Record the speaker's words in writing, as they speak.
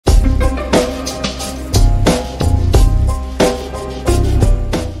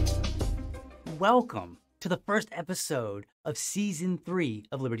welcome to the first episode of Season 3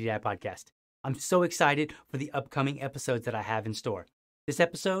 of Liberty Dad Podcast. I'm so excited for the upcoming episodes that I have in store. This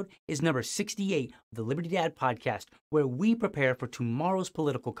episode is number 68 of the Liberty Dad Podcast, where we prepare for tomorrow's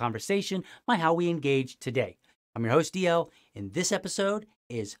political conversation by how we engage today. I'm your host, DL, and this episode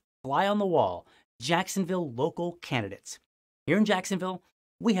is Fly on the Wall, Jacksonville local candidates. Here in Jacksonville,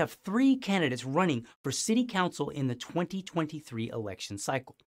 we have 3 candidates running for city council in the 2023 election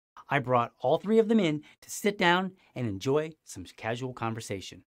cycle. I brought all 3 of them in to sit down and enjoy some casual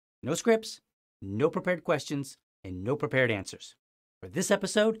conversation. No scripts, no prepared questions, and no prepared answers. For this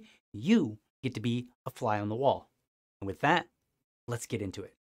episode, you get to be a fly on the wall. And with that, let's get into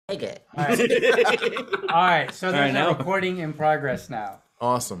it. Okay. All right. So there's a recording in progress now.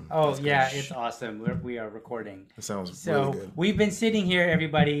 Awesome. Oh, That's yeah, good. it's awesome. We are recording. That sounds So really good. we've been sitting here,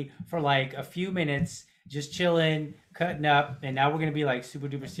 everybody, for like a few minutes, just chilling, cutting up, and now we're going to be like super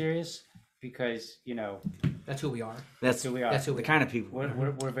duper serious because, you know, That's who we are. That's who we are. That's who the we kind of people.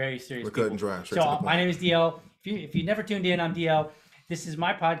 We're very serious We're people. cut and dry. straight to the So point. my name is DL. If you never tuned in, I'm DL. This is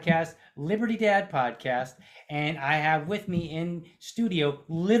my podcast, Liberty Dad Podcast, and I have with me in studio,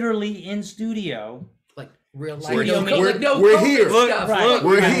 literally in studio. Like real life. We're- No, we're- like, no we're COVID here. stuff. Right.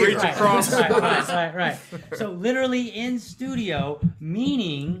 We're Right, here. Right, across the right. So literally in studio,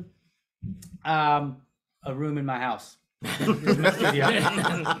 meaning a room in my house. This is my studio.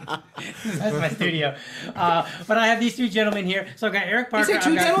 That's my studio. But I have these 2 gentlemen here. So I've got Eric You Parker. say 2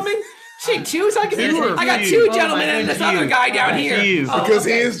 I've got- gentlemen? Say 2? So I got few. 2 gentlemen and this other guy down here. Few. Oh, Because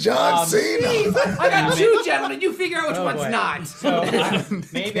he okay. is John Cena. Jeez, I got 2 gentlemen. You figure out which Oh, one's boy. not. So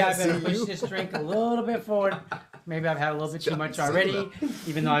maybe I better see push you. this drink a little bit forward. Maybe I've had a little bit too much already,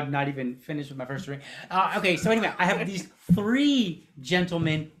 even though I've not even finished with my first drink. Okay, so anyway, I have these 3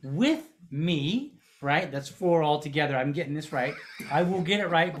 gentlemen with me, right? That's 4 altogether. I'm getting this right. I will get it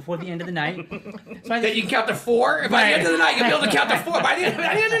right before the end of the night. So That you can count to 4? By the end of the night, you'll be able to count to 4. By the end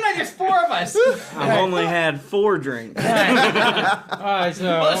of the night, there's 4 of us. I've only had 4 drinks. so, Well, there's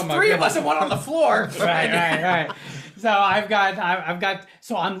oh my 3 of goodness. us and 1 on the floor. Right. So I've got.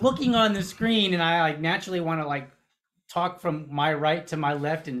 So I'm looking on the screen, and I like naturally want to like talk from my right to my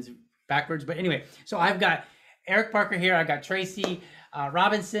left and backwards. But anyway, so I've got Eric Parker here. I got Tracy,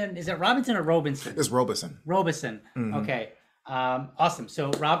 Robinson. Is it Robinson or Robinson? It's Robison. Robison. Okay. Awesome.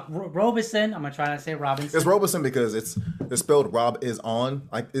 So Robison. I'm gonna try not to say Robinson. It's Robison because it's spelled Rob is on.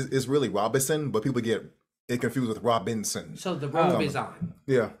 Like it's really Robison, but people get it confused with Robinson. So the robe is on.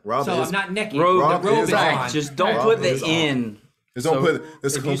 Yeah, Rob So is. I'm not naked. Robe the robe is is on. on. Just don't Rob put the is on. N. Just don't put.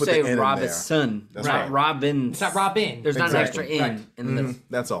 Just If don't you put say the N Robinson, That's not right. Robin. It's not Robin. There's not Exactly. an extra N in in the. there.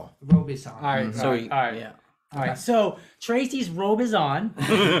 That's all. Robe is on. All right. So all right. yeah. All right. So Tracy's robe is on.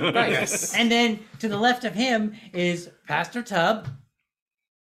 Right. Yes. And then to the left of him is Pastor Tubb.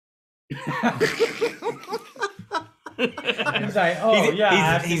 He's like, oh He's- yeah, I he's-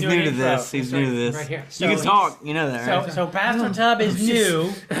 have to he's do new an to intro. this. He's new to this. Right here. You can So talk. You know that, right? So Pastor Tubb is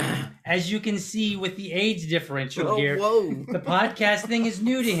new, as you can see with the age differential Oh, here. whoa. The podcast thing is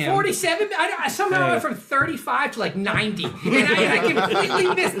new to him. 47. I somehow Hey. went from 35 to like 90, and I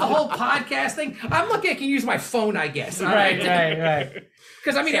completely missed the whole podcast thing. I'm lucky I can use my phone, I guess. Right.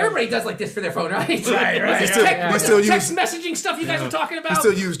 Because I mean, everybody does like this for their phone, right? Right. Text, Yeah. We still text use- messaging stuff you guys were talking You about.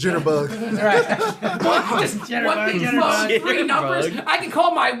 still use Jitterbug. Right. Just one big Jitterbug. phone, 3 numbers. I can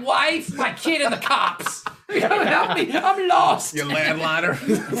call my wife, my kid, and the cops. Help me! I'm lost. Your landliner.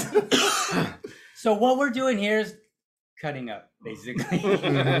 So what we're doing here is cutting up, basically.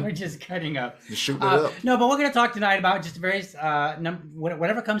 We're just cutting up. Just shooting it up. No, but we're going to talk tonight about just various,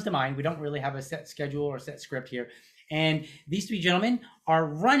 whatever comes to mind. We don't really have a set schedule or set script here. And these 3 gentlemen are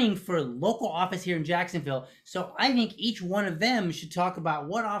running for local office here in Jacksonville. So I think each one of them should talk about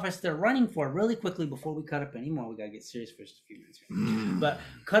what office they're running for really quickly before we cut up anymore. We got to get serious for just a few minutes here. But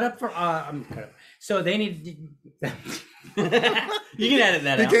cut up for, cut up. So they need to, You can edit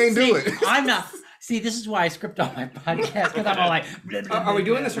that He out. can't do See, it. I'm not. See, this is why I script all my podcasts because I'm all like. Are we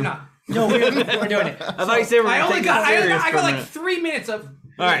doing this or not? No, we're doing it. I thought you said we were I only taking got. it I serious got for a like minute. 3 minutes of.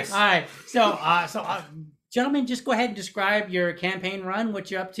 All right. All right. So, gentlemen, just go ahead and describe your campaign run, what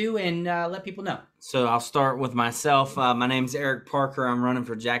you're up to, and let people know. So I'll start with myself. My name's Eric Parker. I'm running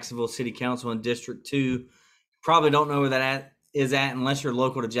for Jacksonville City Council in District 2. Probably don't know where that is at unless you're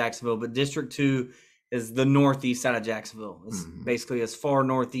local to Jacksonville, but District 2 is the northeast side of Jacksonville. It's basically as far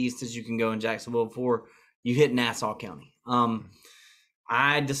northeast as you can go in Jacksonville before you hit Nassau County.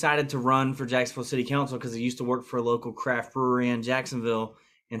 I decided to run for Jacksonville City Council because I used to work for a local craft brewery in Jacksonville.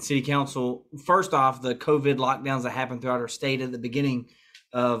 And City Council, first off, the COVID lockdowns that happened throughout our state at the beginning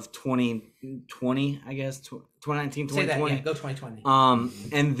of 2020, I guess, 2019, Say that, 2020. yeah, go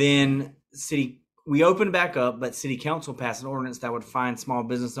 2020. And then City we opened back up, but city council passed an ordinance that would fine small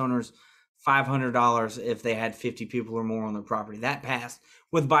business owners $500 if they had 50 people or more on their property. That passed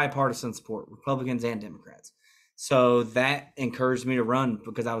with bipartisan support, Republicans and Democrats. So that encouraged me to run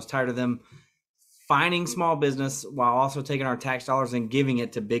because I was tired of them fining small business while also taking our tax dollars and giving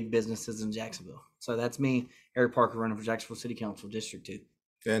it to big businesses in Jacksonville. So that's me, Eric Parker, running for Jacksonville City Council, District 2.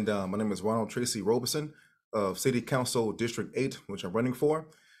 And my name is Tracy Robison of City Council District 8, which I'm running for.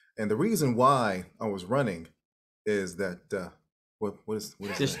 And the reason why I was running is that what is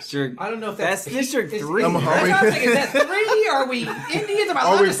District? I don't know if that's District 3. I'm That's what I'm thinking. Is that 3? Are we Indians? Am I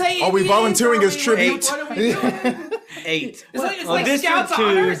allowed to say Indians? Are we volunteering as tribute? What are we doing? 8. It's like Scouts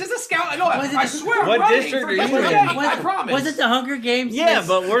Honors. Is this Scout? No, I swear. What I'm running district for are you District in? 8, I promise. Was it the Hunger Games? Yeah,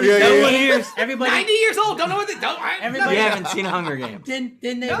 but we're Yeah, no yeah. one here. Everybody 90 years old. Don't know what they don't. Everybody- You haven't seen Hunger Games. didn't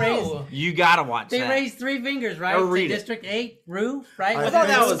they No. raise You gotta watch they that. raised 3 fingers, right? Or To read it. District 8, Rue, right? I thought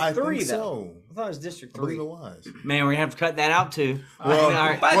that was I 3 think though. so. I thought it was District I believe 3. it was. Man, we're gonna have to cut that out too. Well, All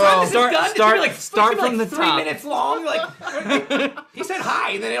right. By the Well, time this is done, it's gonna be like, start it's gonna be from like the 3 top. minutes long. Like he said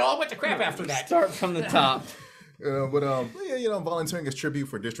hi, and then it all went to crap after that. Start from the top. Volunteering as tribute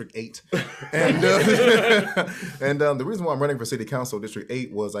for District 8. And the reason why I'm running for City Council District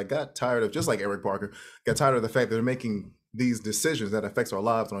 8 was I got tired of, just like Eric Parker, got tired of the fact that they're making these decisions that affects our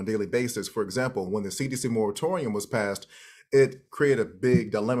lives on a daily basis. For example, when the CDC moratorium was passed, it created a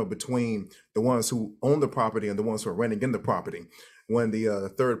big dilemma between the ones who own the property and the ones who are renting in the property. When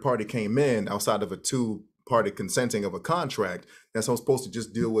the third party came in outside of a two-party consenting of a contract that's supposed to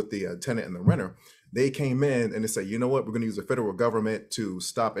just deal with the tenant and the renter, they came in and they said, you know what, we're going to use the federal government to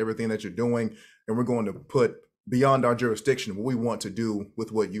stop everything that you're doing, and we're going to put beyond our jurisdiction what we want to do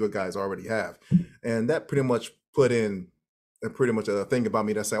with what you guys already have. And that pretty much put in a thing about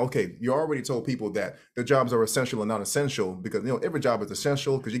me that's saying, okay, you already told people that their jobs are essential and not essential, because every job is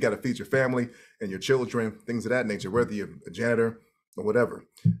essential because you got to feed your family and your children, things of that nature, whether you're a janitor or whatever.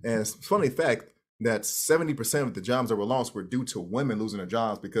 And it's a funny fact that 70% of the jobs that were lost were due to women losing their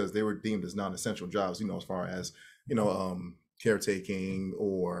jobs because they were deemed as non-essential jobs, as far as, caretaking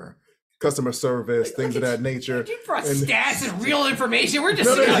or customer service, things of that nature. You brought stats and real information. We're just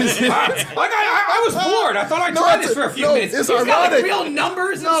I was bored. I thought I'd try this for a few minutes. It's He's ironic. got, like, real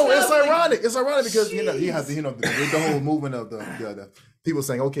numbers. And stuff. It's ironic. It's ironic because he has the whole movement of the people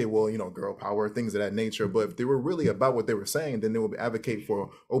saying, okay, well, girl power, things of that nature. But if they were really about what they were saying, then they would advocate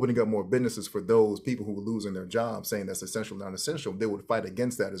for opening up more businesses for those people who were losing their jobs, saying that's essential, non-essential. They would fight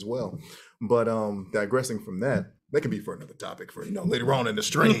against that as well. But digressing from that could be for another topic for later on in the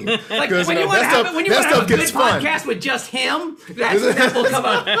stream. Like when you want to have a good podcast with just him, that will come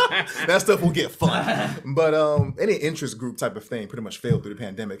up. That stuff will get fun. But any interest group type of thing pretty much failed through the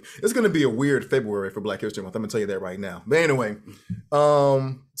pandemic. It's going to be a weird February for Black History Month. I'm going to tell you that right now. But anyway,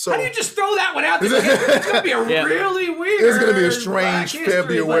 so how do you just throw that one out there? It's going to be a really weird. It's going to be a strange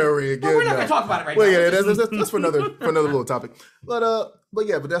February again. But we're not going to talk about it right now. now. Yeah, that's for another little topic.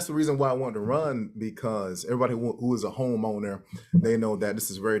 But that's the reason why I wanted to run, because everybody who is a homeowner, they know that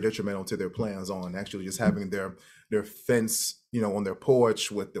this is very detrimental to their plans on actually just having their fence, on their porch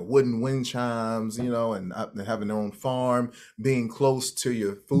with the wooden wind chimes, and having their own farm, being close to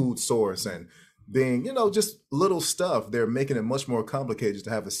your food source and being, just little stuff. They're making it much more complicated just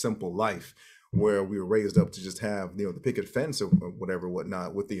to have a simple life, where we were raised up to just have, the picket fence or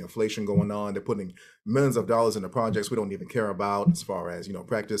whatnot. With the inflation going on, they're putting millions of dollars into projects we don't even care about, as far as,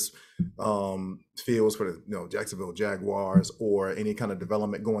 practice fields for the, Jacksonville Jaguars, or any kind of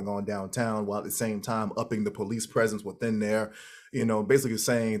development going on downtown, while at the same time upping the police presence within there. Basically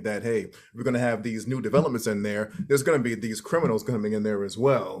saying that, hey, we're going to have these new developments in there. There's going to be these criminals coming in there as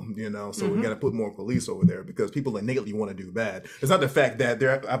well, so we got to put more police over there, because people innately want to do bad. It's not the fact that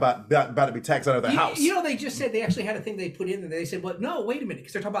they're about to be taxed out of their house. They just said they actually had a thing they put in there. They said, but no, wait a minute,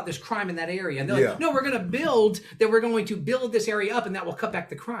 because they're talking about this crime in that area. And they're like, no, we're going to build this area up, and that will cut back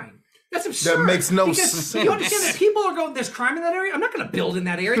the crime. That's absurd. That makes no sense. You understand that people are going, there's crime in that area? I'm not going to build in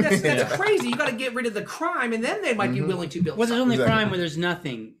that area. That's crazy. You got to get rid of the crime, and then they might be willing to build. Well, there's only crime where there's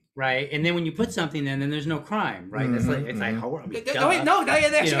nothing, right? And then when you put something in, then there's no crime, right? It's like, they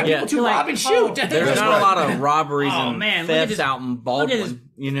actually got people to rob and shoot. There's not a lot of robberies and thefts out in Baldwin.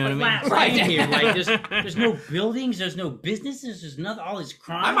 You know what I mean? Right here, like there's no buildings, there's no businesses, there's nothing. All this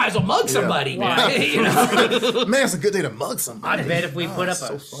crime. I might as well mug somebody. Man, it's a good day to mug somebody. I bet if we put up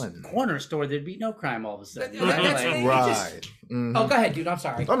a corner store, there'd be no crime all of a sudden. Right. Oh, go ahead, dude. I'm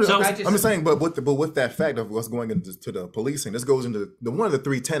sorry. I'm just saying, but with that fact of what's going into the policing, this goes into one of the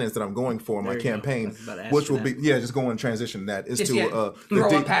 3 tenets that I'm going for in my campaign, which will be just go and transition that is to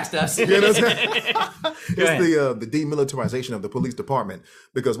throw it past us. It's the demilitarization of the police department.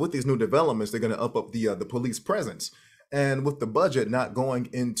 because with these new developments, they're going to up the police presence. And with the budget not going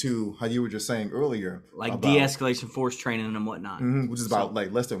into how you were just saying earlier, like about, de-escalation force training and whatnot, which is about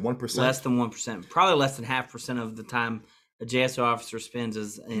like less than 1%. Less than 1%, probably less than 0.5% of the time a JSO officer spends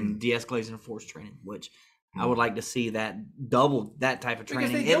is in de-escalation force training, which I would like to see that double that type of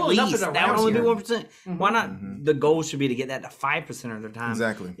training. At least that would only be 1%. Why not? The goal should be to get that to 5% of their time.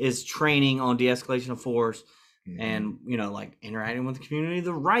 Exactly. Is training on de-escalation of force. And like interacting with the community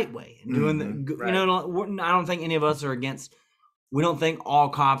the right way and doing the I don't think any of us are against. We don't think all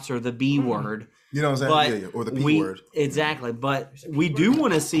cops are the B word. You know what I'm saying? Or the P word. Exactly, but we do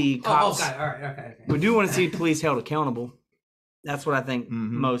want to see cops. All right, okay. We do want to see police held accountable. That's what I think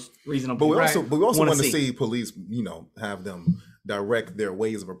most reasonable. But we also want to see police, have them direct their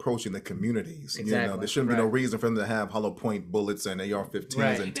ways of approaching the communities. Exactly. There shouldn't be no reason for them to have hollow point bullets and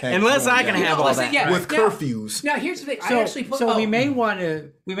AR-15s and tanks. Unless I can have all that with curfews. Now here's the thing. I actually put. So we may want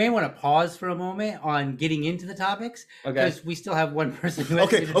to pause for a moment on getting into the topics because we still have one person who.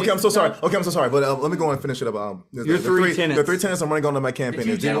 Okay. I'm so sorry. But let me go and finich it up. Your three tenets. The 3 tenets I'm running on my campaign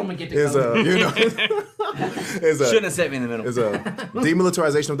the two gentlemen get to shouldn't have set me in the middle. Is a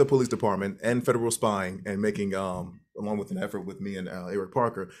demilitarization of the police department and federal spying, and making along with an effort with me and Eric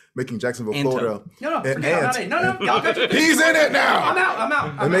Parker, making Jacksonville, Florida. No, y'all got to. He's in it now. I'm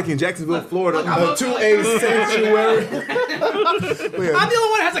out. And making Jacksonville, Florida, to a sanctuary. I'm the only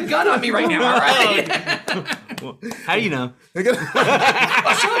one that has a gun on me right now. All right. How do you know?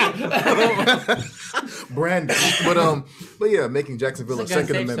 Brandon. But yeah, making Jacksonville a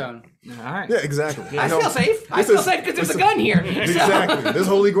Second Amendment. All right. Yeah, exactly. I feel safe. I feel safe because there's a gun here. Exactly. There's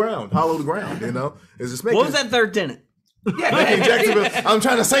holy ground, hallowed ground. Is just making. What was that third tenet? Making Jacksonville. I'm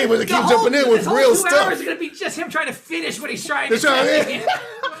trying to say, but they keep jumping in with real stuff. It's going to be just him trying to finish what he's trying to say.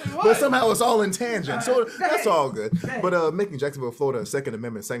 But somehow it's all in tangent, so that's all good. But making Jacksonville, Florida, a Second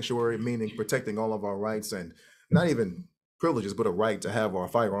Amendment sanctuary, meaning protecting all of our rights and not even privileges, but a right to have our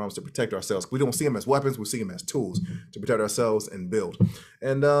firearms to protect ourselves. We don't see them as weapons; we see them as tools to protect ourselves and build.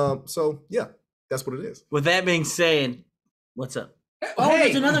 And so, yeah, that's what it is. With that being said, what's up?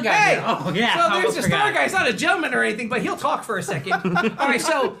 There's another guy. Hey. Here. Oh, yeah. So there's a star guy. He's not a gentleman or anything, but he'll talk for a second. All right.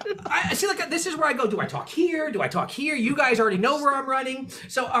 So I see. Like this is where I go. Do I talk here? Do I talk here? You guys already know where I'm running.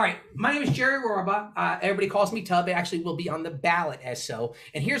 So all right. My name is Jerry Rorba. Everybody calls me Tub. It actually will be on the ballot as so.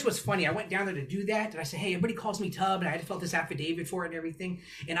 And here's what's funny. I went down there to do that, and I said, "Hey, everybody calls me Tub," and I had to fill out this affidavit for it and everything.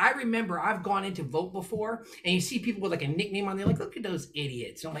 And I remember I've gone in to vote before, and you see people with like a nickname on there, like, "Look at those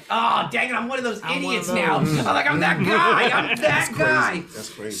idiots." And I'm like, "Oh, dang it! I'm one of those idiots now." I'm like, "I'm that guy. I'm that guy." That's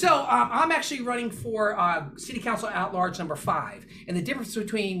crazy. So I'm actually running for City Council at Large number 5. And the difference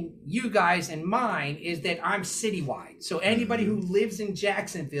between you guys and mine is that I'm citywide. So anybody who lives in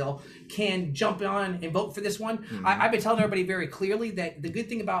Jacksonville can jump on and vote for this one. I've been telling everybody very clearly that the good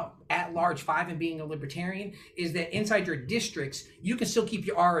thing about at Large 5 and being a Libertarian is that inside your districts, you can still keep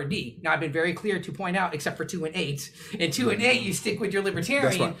your R&D. Now, I've been very clear to point out, except for 2 and 8. And 2 and 8, you stick with your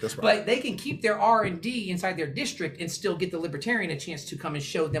Libertarian. That's right. But they can keep their R&D inside their district and still get the Libertarian a chance to come and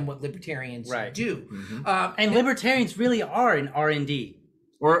show them what Libertarians do. And Libertarians really are an R&D.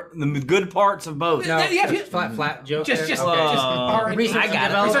 Or the good parts of both. No, flat joke. Just okay. R&D. Research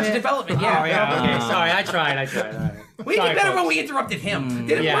and development. Yeah. Oh, yeah. Okay. Sorry, I tried. All right. We did better when we interrupted him.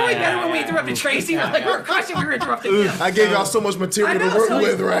 Did it really better when we interrupted Tracy? We're crushing. We were interrupting him. I gave y'all so much material to work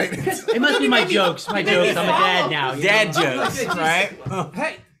with, right? It must be my jokes. I'm a dad now. Dad jokes, right?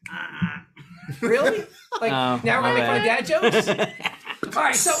 Hey, really? Now we're gonna make fun of dad jokes. All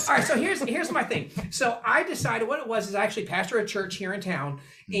right, so here's my thing. So I decided what it was is I actually pastor a church here in town,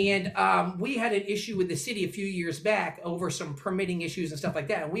 and we had an issue with the city a few years back over some permitting issues and stuff like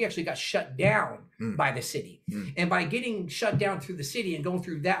that, and we actually got shut down by the city. And by getting shut down through the city and going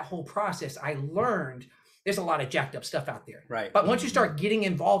through that whole process, I learned there's a lot of jacked up stuff out there. Right. But once you start getting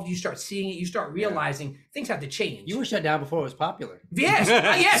involved, you start seeing it, you start realizing things have to change. You were shut down before it was popular. Yes.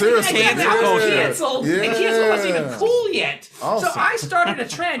 Yes. Seriously. I was canceled. Yeah. And cancel wasn't even cool yet. Awesome. So I started a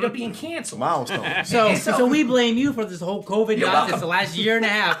trend of being canceled. Milestone. So we blame you for this whole COVID nonsense the last year and a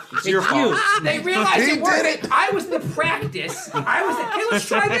half. It's your fault. They realized it worked. I was the practice. Hey, let's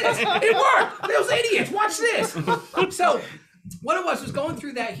try this. It worked. Those idiots. Watch this. So what it was going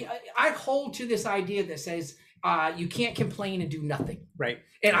through that. I hold to this idea that says, you can't complain and do nothing. Right.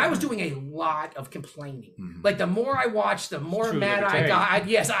 And I was doing a lot of complaining. Like the more I watched, the more mad I got.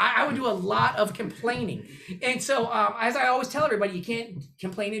 I would do a lot of complaining. And so as I always tell everybody, you can't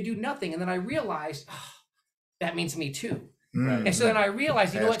complain and do nothing. And then I realized that means me too. And so then I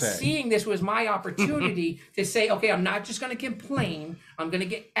realized, you know what, Hashtag. seeing this was my opportunity to say, okay, I'm not just going to complain. I'm going to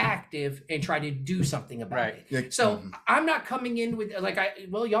get active and try to do something about Right. it. Yeah. So I'm not coming in with,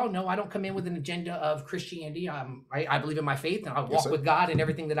 y'all know, I don't come in with an agenda of Christianity. I believe in my faith and I walk sir. with God in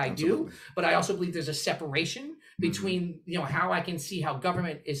everything that I Absolutely. do. But I also believe there's a separation between, how I can see how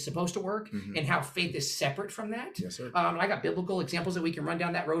government is supposed to work and how faith is separate from that. Yes, sir. I got biblical examples that we can run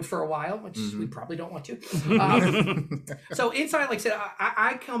down that road for a while, which we probably don't want to. So inside, like I said,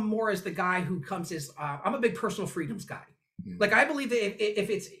 I come more as the guy who comes as I'm a big personal freedoms guy. Like I believe that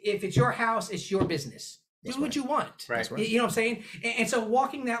if it's your house, it's your business. Do what you want. Right. right. You know what I'm saying? And so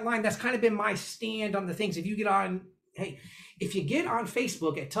walking that line, that's kind of been my stand on the things. If you get on, if you get on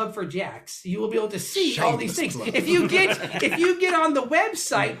Facebook at Tub for Jacks, you will be able to see all these things. Shameless plug. If you get on the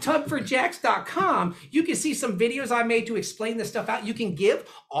website tubforjacks.com, you can see some videos I made to explain this stuff out. You can give.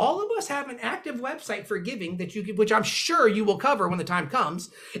 All of us have an active website for giving that you can, which I'm sure you will cover when the time comes.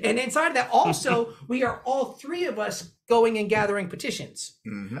 And inside of that, also, we are all three of us going and gathering petitions.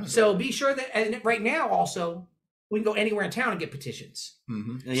 So be sure that, and right now also, we can go anywhere in town and get petitions.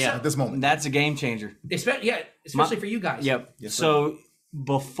 Yeah, At this moment. that's a game changer. Especially for you guys. Yep. Yes, So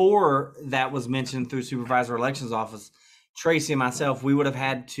before that was mentioned through Supervisor Elections Office, Tracy and myself, we would have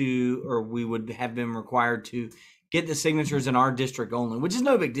had to, or we would have been required to get the signatures in our district only, which is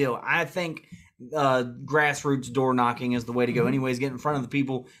no big deal. I think grassroots door knocking is the way to go. Anyways, get in front of the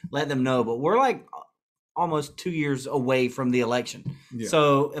people, let them know. But we're like almost 2 years away from the election. Yeah.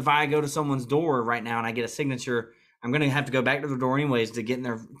 So if I go to someone's door right now and I get a signature, I'm going to have to go back to the door anyways to get in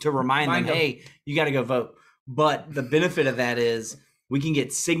there to remind them, hey, you got to go vote. But the benefit of that is we can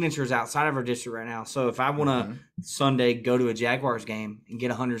get signatures outside of our district right now. So if I want to Sunday go to a Jaguars game and get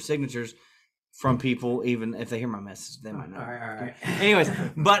 100 signatures from people, even if they hear my message, they might know. All right. Anyways,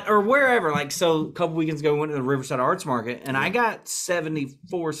 or wherever, like, so a couple weekends ago, we went to the Riverside Arts Market and I got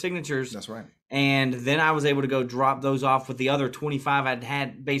 74 signatures. That's right. And then I was able to go drop those off with the other 25 I'd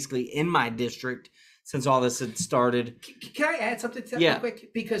had basically in my district since all this had started. Can I add something to that real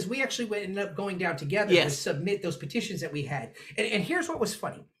quick? Because we actually ended up going down together to submit those petitions that we had. And here's what was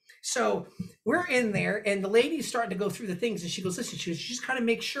funny. So we're in there, and the lady's starting to go through the things, and she goes, "Listen, she just kind of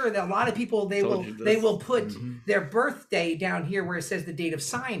make sure that a lot of people they will put their birthday down here where it says the date of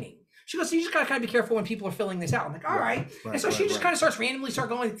signing." She goes, "So you just gotta kind of be careful when people are filling this out." I'm like, "All right." And so she just kind of starts randomly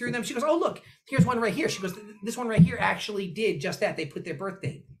going through them. She goes, "Oh, look, here's one right here." She goes, "This one right here actually did just that. They put their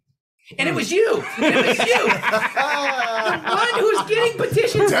birthday." And it was you. It was you. The one who's getting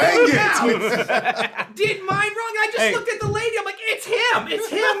petitions filled out did mine wrong. I just looked at the lady. I'm like, it's him. It's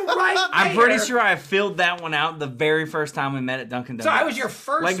him right there. I'm pretty sure I filled that one out the very first time we met at Dunkin' Donuts. So I was your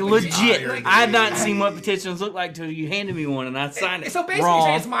first. Like legit. I had not seen what petitions looked like till you handed me one and I signed it. So basically, wrong. you're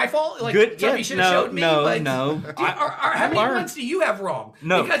saying it's my fault. Like, Good. somebody should have showed me. No. How many ones do you have wrong?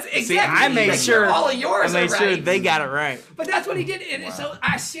 No. Because exactly. See, I made sure all of yours I made are sure right. they got it right. But that's what he did. And so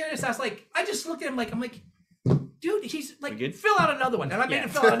I just looked at him like, I'm like, dude, he's like, fill out another one. And I made him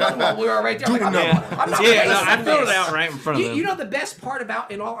fill out another one. We were right there. I'm not I filled it out right in front of him. You know the best part about,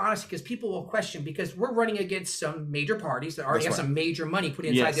 in all honesty, because people will question, because we're running against some major parties that already have some major money put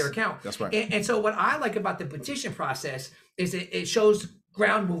inside their account. That's right. And so what I like about the petition process is it shows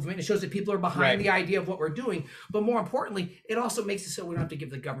ground movement. It shows that people are behind the idea of what we're doing. But more importantly, it also makes it so we don't have to give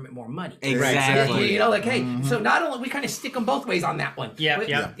the government more money. Exactly. You know, like, hey, so not only we kind of stick them both ways on that one. You know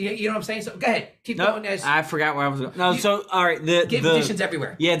what I'm saying? So go ahead. Keep going. I forgot where I was going. No, so, all right. Get petitions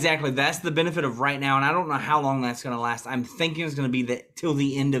everywhere. Yeah, exactly. That's the benefit of right now. And I don't know how long that's going to last. I'm thinking it's going to be till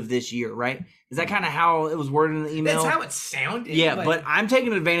the end of this year, right? Is that kind of how it was worded in the email? That's how it sounded. Yeah, but I'm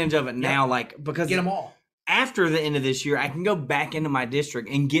taking advantage of it now, like, because get them all. After the end of this year, I can go back into my district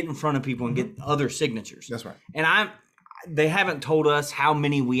and get in front of people and get other signatures. That's right. And they haven't told us how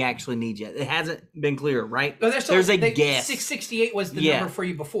many we actually need yet. It hasn't been clear, right? No, there's a guess. 668 was the number for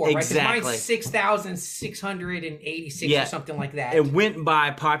you before, right? Exactly. Mine's 6,686 or something like that. It went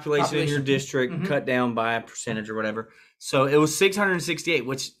by population in your district, cut down by a percentage or whatever. So it was 668,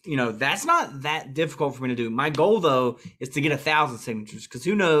 which, that's not that difficult for me to do. My goal, though, is to get 1,000 signatures, because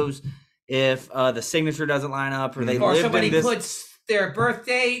who knows if the signature doesn't line up or somebody puts their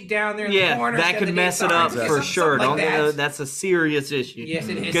birthday down there in the corner. That could mess it up for sure. That's a serious issue. Yes,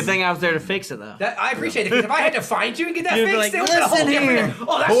 it is. Good thing I was there to fix it, though. I appreciate it, because if I had to find you and get that fixed, like, they would have a whole different.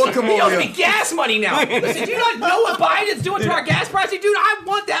 Oh, that's me gas money now. Listen, do you not know what Biden's doing to our gas prices, dude? I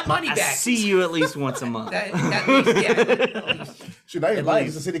want that money back. I see you at least once a month. At least. Should I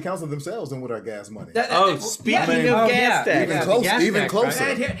invite the city council themselves in with our gas money? Speaking of gas tax, even closer.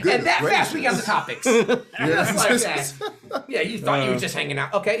 And that fast we got the topics. Just like that. Yeah, you thought you were just hanging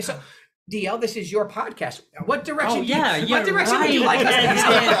out. Okay, so DL, this is your podcast. What direction? Oh yeah, what direction would you like us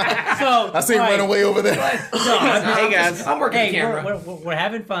to So I see him run away over there. So, Hey guys, I'm working the hey, camera. we're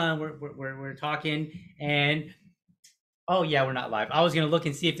having fun. We're talking, and oh yeah, we're not live. I was gonna look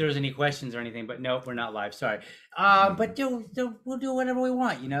and see if there was any questions or anything, but nope, we're not live. Sorry. But we'll do whatever we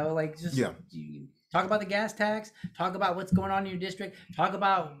want. Like just talk about the gas tax, talk about what's going on in your district, talk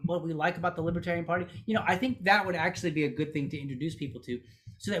about what we like about the Libertarian Party. I think that would actually be a good thing to introduce people to,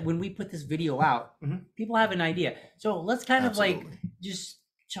 so that when we put this video out, people have an idea. So let's kind of like just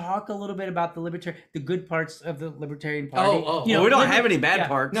talk a little bit about the good parts of the Libertarian Party. We don't have any bad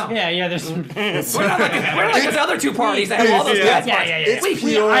parts. No. Yeah. There's some. We're not like those other two parties that have all those bad parts. Yeah. We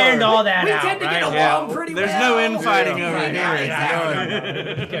We ironed all that we out. tend to get right? along pretty well. There's no infighting over Right, here.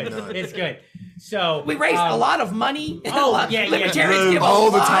 exactly. It's good. So We raised a lot of money. Libertarians give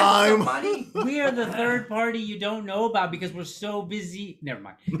all the lots of time. money. we are the third party you don't know about because we're so busy. Never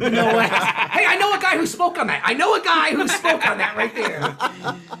mind. You know what? Hey, I know a guy who spoke on that. Right there.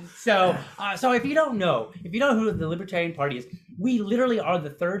 So if you don't know who the Libertarian Party is, we literally are the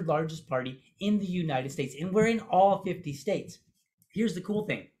third largest party in the United States, and we're in all 50 states. Here's the cool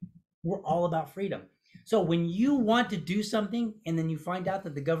thing. We're all about freedom. So when you want to do something and then you find out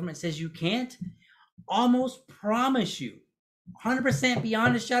that the government says you can't, almost promise you, 100%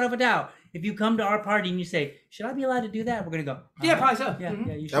 beyond a shadow of a doubt, if you come to our party and you say, should I be allowed to do that? We're going to go, Yeah, probably so. Yeah,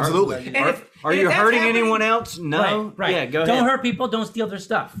 you should. Absolutely. Are you hurting anyone else? No. Right. Yeah, go Don't ahead. hurt people. Don't steal their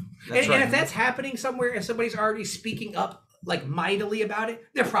stuff. And if that's happening somewhere and somebody's already speaking up like mightily about it,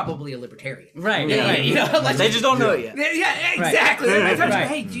 they're probably a libertarian. Right. Yeah. Right. Like, They just don't know it yet. Yeah, exactly. Right. Right.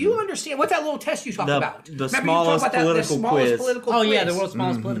 Hey, do you understand what's that little test you talked about? The Remember you smallest talked about political the smallest quiz. political Oh quiz? yeah, the world's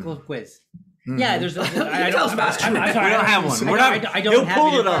smallest political quiz. Yeah, there's. Tell us about it. I'm sorry, We don't have one. We're not. I don't He'll have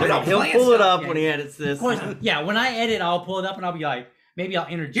pull it in front of up. me. He'll Play pull it stuff. up when he edits this. Of course, yeah. When I edit, I'll pull it up and I'll be like, maybe I'll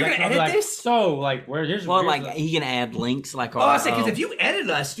interject. You're gonna I'll be edit like, this? So, like, where's Well, like he can add links, like. Oh, I say because if you edit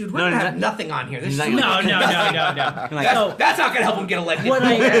us, dude, we're gonna have nothing on here. There's No, too much- No. That's not gonna help him get elected. What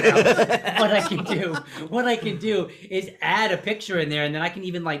I can do is add a picture in there, and then I can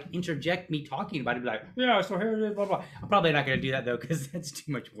even like interject me talking about it. Be like, yeah, so here it is, blah blah. I'm probably not gonna do that though because that's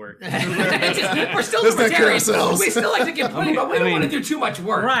too much work. We're still Let's not kill libertarians. ourselves. We still like to get money, but we don't want to do too much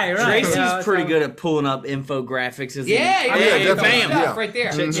work. Right. Tracy's Yeah, pretty so- good at pulling up infographics. Isn't he? Yeah, definitely. bam, Yeah. right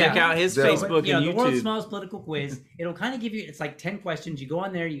there. Check out his Definitely. Facebook and the world's YouTube. smallest political quiz. It'll kind of give you. It's like 10 questions. You go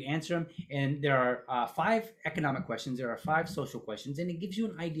on there, you answer them, and there are 5 economic questions. There are 5 social questions, and it gives you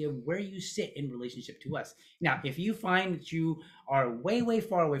an idea of where you sit in relationship to us. Now, if you find that you are way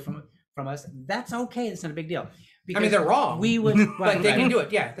far away from us, that's okay. That's not a big deal. I mean, they're wrong. We would, But they can do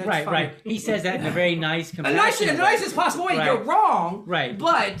it. Yeah, that's Right. fine. He says that in a very nice, The compassionate, nicest possible way. Right. You're wrong. Right.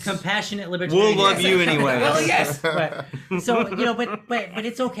 But compassionate libertarian. We'll love you anyway. Well, yes. Right. So but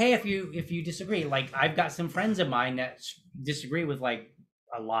it's okay if you disagree. Like I've got some friends of mine that disagree with like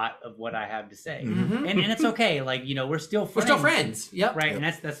a lot of what I have to say, and it's okay. Like we're still friends. We're still friends. Yep. Right, and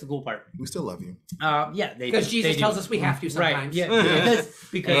that's the cool part. We still love you. Yeah, Because Jesus tells us we have to right. sometimes. Yeah,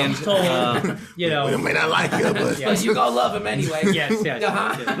 because he's told We may not like you, but But you gonna love him anyway. Yes.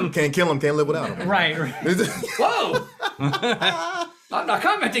 Uh-huh. can't kill him, can't live without him. Right. Whoa! I'm not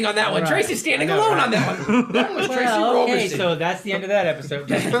commenting on that one. Right. Tracy's standing I know, alone right. on that one. That was Tracy Well, okay, Robison. so that's the end of that episode.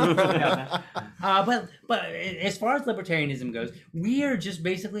 But as far as libertarianism goes, we are just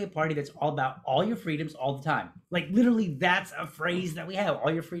basically a party that's all about all your freedoms all the time. Like literally, that's a phrase that we have: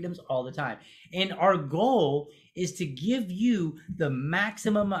 all your freedoms all the time. And our goal is to give you the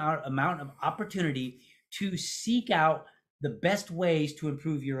maximum amount of opportunity to seek out the best ways to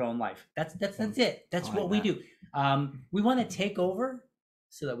improve your own life. That's it. That's what we do. We want to take over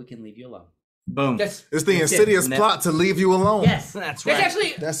so that we can leave you alone. Boom. That's It's the insidious plot to leave you alone. Yes. That's That's right.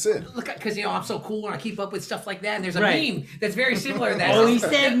 actually That's it. look because I'm so cool and I keep up with stuff like that. And there's a Right. meme that's very similar to that. Oh, he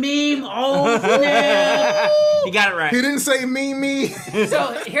said meme. Oh, snap. You got it right. He didn't say me.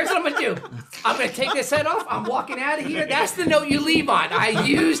 So here's what I'm gonna do. I'm gonna take this head off. I'm walking out of here. That's the note you leave on. I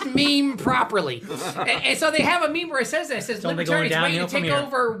used meme properly. And so they have a meme where it says that. It says Don't be going libertarians ready to downhill from take here.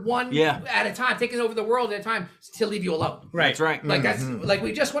 over one Yeah. at a time, taking over the world at a time to leave you alone. Right. That's right. Like that's like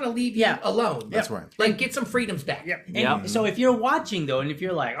we just want to leave you Yeah. alone. That's right. Like get some freedoms back. And Yep. so if you're watching though, and if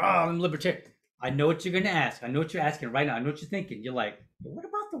you're like, oh, I'm libertarian, I know what you're gonna ask. I know what you're asking right now. I know what you're thinking. You're like, but what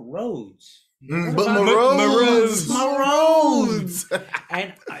about the roads? What But about- my roads. My roads.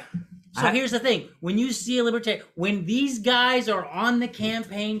 And here's the thing: when you see a libertarian, when these guys are on the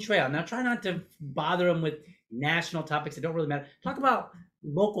campaign trail, now try not to bother them with national topics that don't really matter. Talk about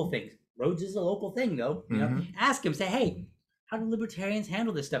local things. Roads is a local thing, though. You know, ask them. Say, hey, how do libertarians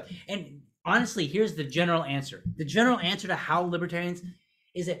handle this stuff? And honestly, here's the general answer. The general answer to how libertarians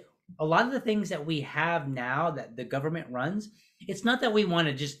is that a lot of the things that we have now that the government runs, it's not that we want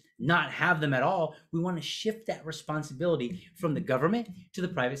to just not have them at all. We want to shift that responsibility from the government to the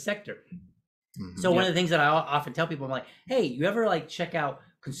private sector. So one of the things that I often tell people, I'm like, hey, you ever like check out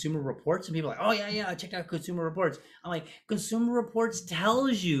Consumer Reports? And people are like, oh yeah, I checked out Consumer Reports. I'm like, Consumer Reports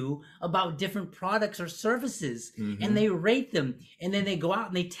tells you about different products or services, and they rate them, and then they go out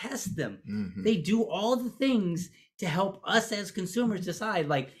and they test them. They do all the things to help us as consumers decide,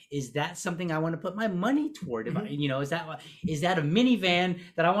 like, is that something I want to put my money toward? If I, is that a minivan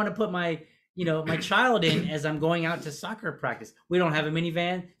that I want to put my my child in as I'm going out to soccer practice? We don't have a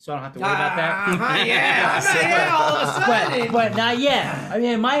minivan, so I don't have to worry about that. Yeah, all of a sudden. But not yet. I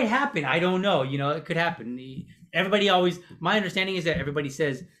mean, it might happen. I don't know. It could happen. Everybody always, my understanding is that everybody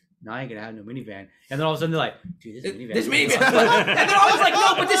says, no, I ain't gonna have no minivan. And then all of a sudden they're like, dude, this minivan. And they're always like,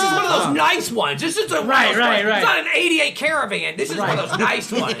 no, but this is one of those nice ones. This is right. It's not an 88 Caravan. This is one of those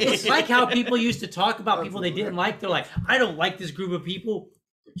nice ones. It's like how people used to talk about people they didn't like. They're like, I don't like this group of people.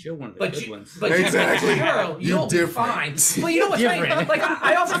 But you're one of the good ones. But Exactly. You'll be fine. Well, you know what's funny? Different. Like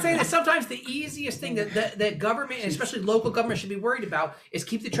I often say that sometimes the easiest thing that government, and especially local government, should be worried about is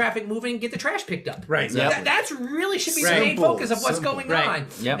keep the traffic moving and get the trash picked up. Right. Exactly. That's really should be the Right. main focus of what's going on.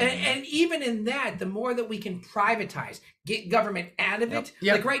 Yep. And even in that, the more that we can privatize, get government out of it.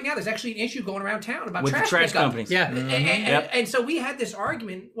 Yep. Like right now, there's actually an issue going around town about With the trash trash pickup. companies. Yeah. And so we had this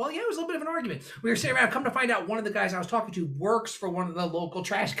argument. Well, yeah, it was a little bit of an argument. We were sitting around, come to find out, one of the guys I was talking to works for one of the local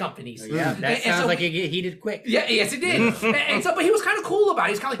trash companies. Yeah, that And sounds so like it get heated quick. Yeah, yes, it did. and so, but he was kind of cool about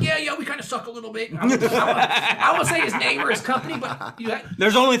it. He's kind of like, yeah, we kind of suck a little bit. I won't say his name or his company, but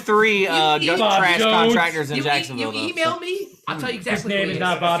There's only 3 Bob trash Jones. contractors in you Jacksonville. email me. I'll tell you exactly. His name who is he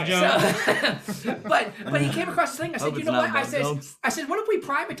not Bob Jones. So, but he came across this thing. I said, Hope you it's know not what? Bob Jones. I said, what if we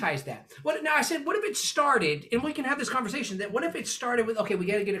privatize that? I said, what if it started, and we can have this conversation, that what if it started with, okay, we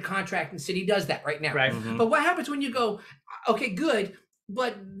got to get a contract, and the city does that right now. Right. But what happens when you go, okay, good,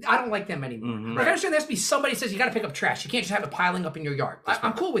 but I don't like them anymore. Like, I understand there has to be somebody says you got to pick up trash. You can't just have it piling up in your yard.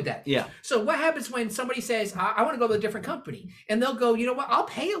 I'm cool with that. Yeah. So what happens when somebody says, I want to go to a different company, and they'll go, you know what? I'll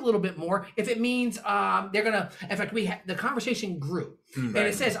pay a little bit more if it means they're gonna. In fact, the conversation grew, and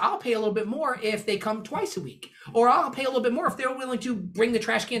it says I'll pay a little bit more if they come twice a week, or I'll pay a little bit more if they're willing to bring the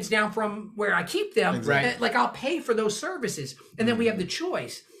trash cans down from where I keep them. Exactly. Like I'll pay for those services, and then we have the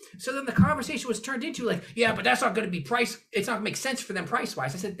choice. So then the conversation was turned into like, yeah, but that's not going to be price. It's not going to make sense for them price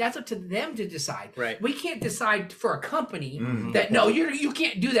wise. I said, that's up to them to decide. Right. We can't decide for a company that, no, you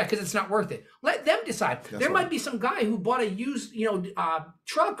can't do that because it's not worth it. Let them decide. There might be some guy who bought a used,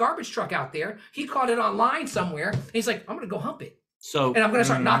 garbage truck out there. He caught it online somewhere. And he's like, I'm going to go hump it. So And I'm going to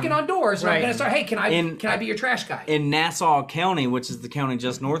start knocking on doors. And I'm Right. going to start, hey, can I be your trash guy? in Nassau County, which is the county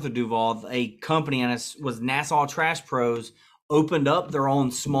just north of Duval, a company, and it was Nassau Trash Pros, opened up their own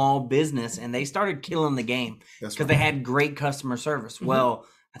small business, and they started killing the game That's because right. they had great customer service. Well,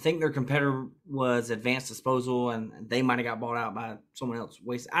 I think their competitor was Advanced Disposal, and they might have got bought out by someone else.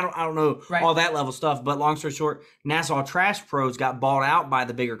 I don't know all that level stuff, but long story short, Nassau Trash Pros got bought out by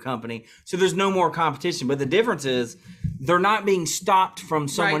the bigger company, so there's no more competition. But the difference is they're not being stopped from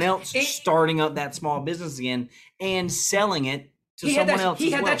someone else starting up that small business again and selling it to someone else.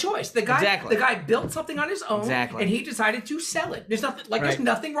 He had that choice. The guy built something on his own, Exactly. and he decided to sell it. There's nothing there's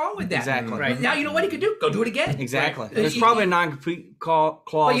nothing wrong with that. Exactly. Right. Now you know what he could do? Go do it again. Exactly. Right. There's probably a non-compete clause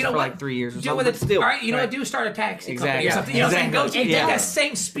But you know for what? like 3 years or Do something. with But it. still, All right, you know what? Do start a taxi company Exactly. or something. You know what I'm saying? Exactly. Go take Yeah. that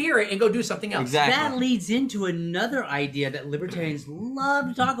same spirit and go do something else. Exactly. That leads into another idea that libertarians love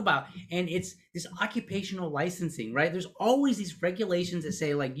to talk about, and it's this occupational licensing, right? There's always these regulations that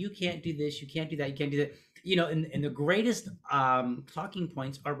say, like, you can't do this, you can't do that, you can't do that. And the greatest talking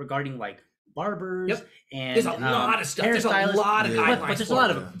points are regarding like barbers and There's a lot of stuff. There's a lot of guidelines. But there's a lot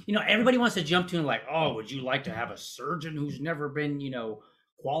of them. Everybody wants to jump to like, oh, would you like to have a surgeon who's never been,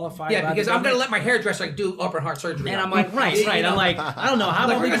 qualified? Yeah, by because the I'm going to government? let my hairdresser do open heart surgery. And I'm like, right. I'm like, I don't know. How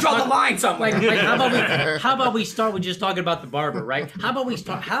Like, about we're we going to just draw talk- the line somewhere. like, how about we start with just talking about the barber, right? How about we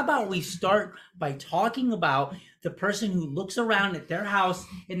start by talking about the person who looks around at their house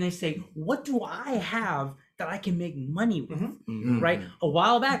and they say, what do I have that I can make money with, right? A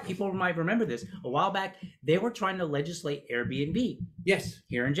while back, people might remember this. A while back, they were trying to legislate Airbnb Yes.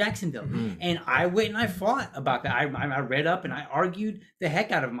 here in Jacksonville. And I went and I fought about that. I read up and I argued the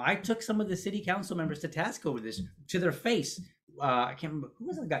heck out of them. I took some of the city council members to task over this, to their face. I can't remember who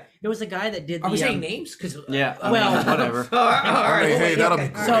was the guy. There was a guy that did. Are we saying names? Because Yeah. I Well- mean, whatever. all right. Hey, that'll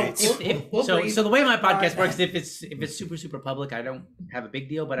be So, great. so the way my podcast works, if it's super public, I don't have a big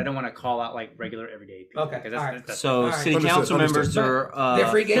deal, but I don't want to call out like regular everyday people. Okay, because all right. So All right. city Understood, council members understood. are They're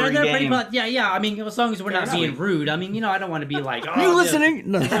free game. they're pretty game. much, yeah. I mean, as long as we're not being rude. I mean, I don't want to be like, oh, You listening?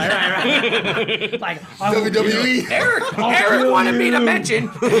 No. right. Like WWE. Eric wanted me to mention.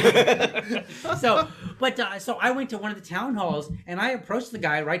 so I went to one of the town halls and I approached the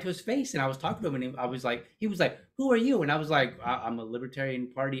guy right to his face and I was talking to him and he was like, who are you? And I was like, I'm a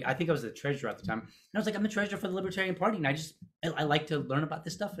Libertarian Party. I think I was the treasurer at the time. And I was like, I'm the treasurer for the Libertarian Party. And I like to learn about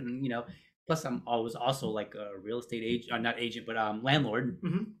this stuff. And, plus I was also like a real estate agent, not agent, but landlord.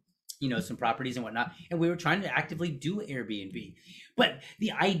 Mm-hmm. Some properties and whatnot. And we were trying to actively do Airbnb. But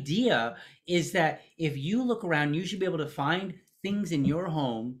the idea is that if you look around, you should be able to find things in your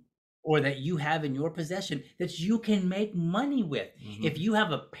home or that you have in your possession that you can make money with. If you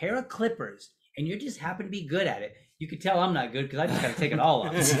have a pair of clippers and you just happen to be good at it, you can tell I'm not good because I just got to take it all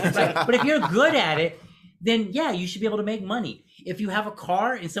off. Right? But if you're good at it, then yeah, you should be able to make money. If you have a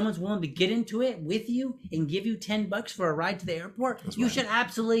car and someone's willing to get into it with you and give you $10 for a ride to the airport, you should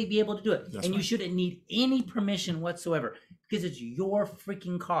absolutely be able to do it. You shouldn't need any permission whatsoever because it's your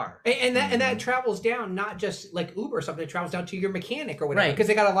freaking car. And that travels down not just like Uber or something. It travels down to your mechanic or whatever, Right. because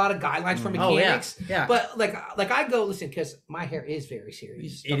they got a lot of guidelines for Oh, yeah. mechanics. Yeah. But like I go listen because my hair is very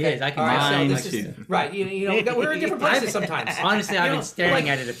serious. It is. I can All right, so Mine this too. is right. We're in different places sometimes. Honestly, I've been know, staring like-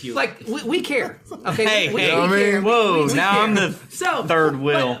 at it a few. Like we care. Okay. Hey, we, hey. we care. Whoa, We now care. I'm the So third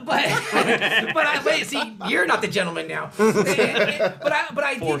wheel. But see, you're not the gentleman now. But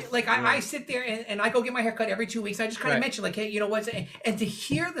I did, like I sit there and I go get my hair cut every 2 weeks. I just kind of Right. mention like, hey, you know what? And to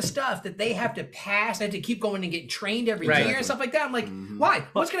hear the stuff that they have to pass and to keep going and get trained every Right. year and stuff like that, I'm like, why?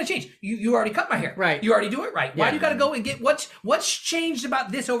 What's going to change? You already cut my hair. Right. You already do it right. Why Yeah. do you got to go and get what's changed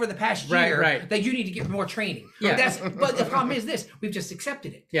about this over the past Right, year right. that you need to get more training? Yeah. But the problem is this: we've just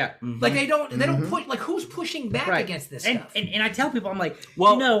accepted it. Yeah. Like they don't put like who's pushing back Right. against this and, stuff? and I tell people, I'm like,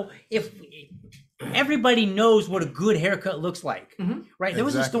 Well- if everybody knows what a good haircut looks like, right? There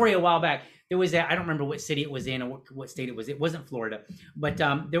was a Exactly. story a while back. There was I don't remember what city it was in or what state it was. It wasn't Florida, but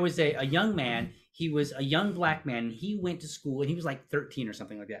there was a young man. He was a young black man. He went to school and he was like 13 or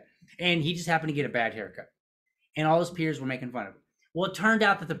something like that. And he just happened to get a bad haircut. And all his peers were making fun of him. Well, it turned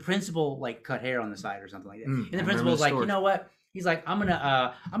out that the principal like cut hair on the side or something like that. And the principal was the like, story. you know what? He's like, I'm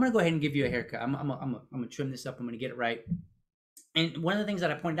gonna go ahead and give you a haircut. I'm gonna trim this up. I'm gonna get it right. And one of the things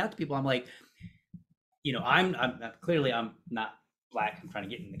that I pointed out to people, I'm like, I'm clearly I'm not black. I'm trying to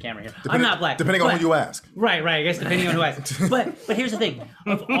get in the camera here. I'm not black. Depending on but- who you ask. Right. I guess depending on who asks. But here's the thing.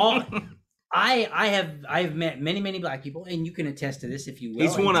 Of all, I've met many black people, and you can attest to this if you will.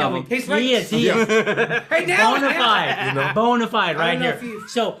 He's and one tell of me- them. He's right. He is. He is. Hey, now Bona fide. Bona fide I right don't know here. if you-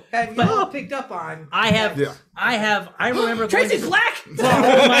 So, have you all picked up on? I have. Yeah. I remember. going Tracy's to- black.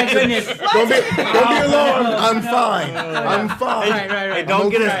 Oh my goodness. Don't be alarmed. I'm fine. I'm fine. Right. Hey, don't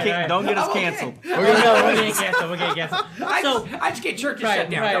get us Right. don't get us Oh, okay. canceled. We're getting canceled. I just get churches Right, shut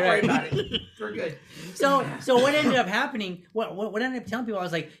down. right, Don't worry right. about it. We're good. So what ended up happening? What ended up telling people? I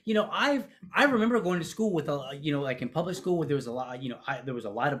was like, I remember going to school with like in public school where there was a lot, there was a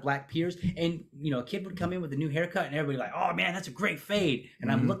lot of black peers, and a kid would come in with a new haircut, and everybody like, oh man, that's a great fade, and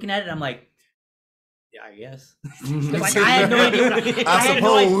I'm looking at it, I'm like, yeah, I guess. Like I had no idea. I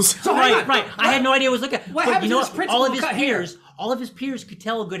suppose. Right. I had no idea what I was looking at. What But happens you know if this what? principal All of his cut hair? peers, all of his peers could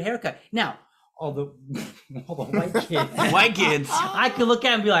tell a good haircut. Now, all the white kids, White kids. I could look at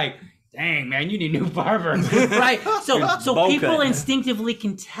him and be like, dang, man, you need a new barber, right? So Bowl people cut. instinctively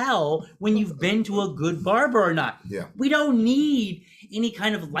can tell when you've been to a good barber or not. Yeah. We don't need any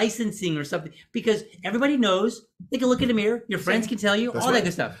kind of licensing or something because everybody knows. They can look in the mirror. Your friends can tell you That's all right. that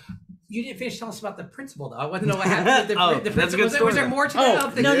good stuff. You didn't finish telling us about the principal, though. I want to know what happened with the, Oh, the that's a principal. good Was story, there though. more to Oh,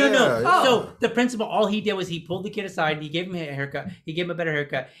 that? no. Yeah. So the principal, all he did was he pulled the kid aside. He gave him a haircut. He gave him a better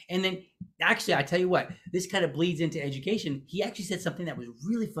haircut. And then, actually, I tell you what, this kind of bleeds into education. He actually said something that was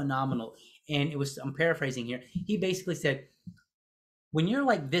really phenomenal. And I'm paraphrasing here. He basically said, when you're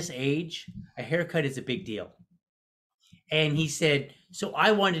like this age, a haircut is a big deal. And he said, so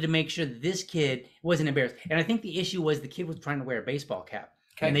I wanted to make sure that this kid wasn't embarrassed. And I think the issue was the kid was trying to wear a baseball cap.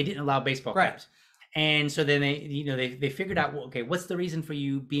 Okay. And they didn't allow baseball Right. caps. And so then they figured out, well, okay, what's the reason for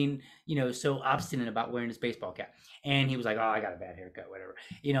you being, so obstinate about wearing this baseball cap? And he was like, oh, I got a bad haircut, whatever.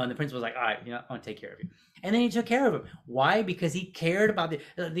 And the principal was like, all right, I want to take care of you. And then he took care of him. Why? Because he cared about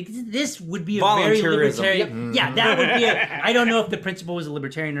this would be a very libertarian. Yeah, that would be I don't know if the principal was a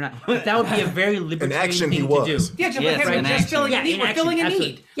libertarian or not, but that would be a very libertarian thing to do. Yeah, just filling a need. We're filling a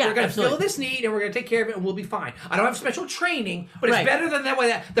need. Yeah, we're going to fill this need, and we're going to take care of it, and we'll be fine. I don't have special training, but it's better than that way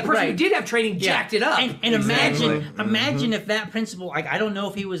that the person who did have training jacked it up. And imagine if that principal, like, I don't know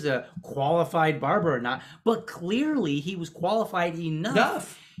if he was a qualified barber or not, but clearly he was qualified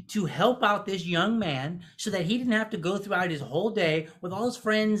enough to help out this young man so that he didn't have to go throughout his whole day with all his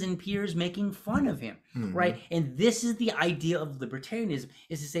friends and peers making fun of him, right? And this is the idea of libertarianism,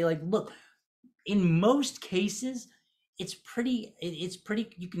 is to say, like, look, in most cases, it's pretty,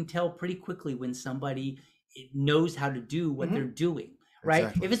 you can tell pretty quickly when somebody knows how to do what they're doing. Right?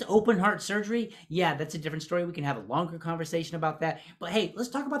 Exactly. If it's open heart surgery, yeah, that's a different story. We can have a longer conversation about that. But hey, let's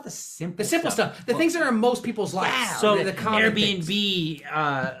talk about the simple stuff. The things that are in most people's lives. Yeah. So the Airbnb,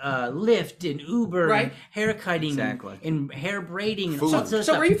 Lyft, and Uber, and hair cutting, and hair braiding. And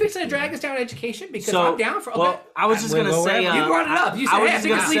so were you fixing to drag us down to education? Because I'm down for. Okay. I was just going to say. You brought it up. You said, hey, I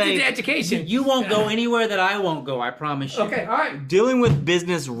think it's leading to education. You won't go anywhere that I won't go. I promise you. Okay, all right. Dealing with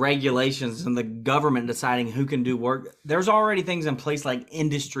business regulations and the government deciding who can do work, there's already things in place like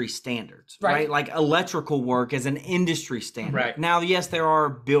industry standards, right? Like electrical work is an industry standard. Right. Now, yes, there are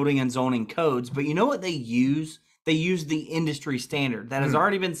building and zoning codes, but you know what they use? They use the industry standard that has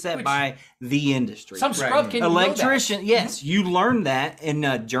already been set by the industry. Some scrub can electrician. Yes, you learn that in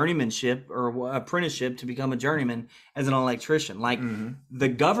journeymanship or apprenticeship to become a journeyman as an electrician. Like the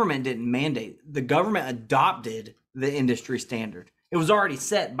government didn't mandate; the government adopted the industry standard. It was already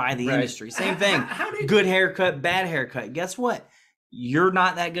set by the industry. Same thing. Good haircut, bad haircut. Guess what? You're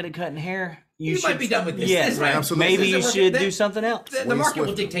not that good at cutting hair. You might be done with this. Yes, absolutely. Maybe you should do something else. The market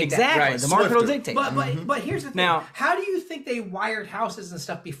will dictate that. Exactly. The market will dictate. But here's the thing. Now, how do you think they wired houses and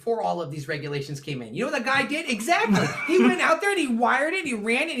stuff before all of these regulations came in? You know what the guy did? Exactly. He went out there and he wired it, he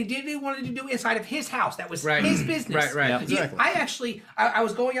ran it, he did what he wanted to do inside of his house. That was his business. Right. Yeah, exactly. I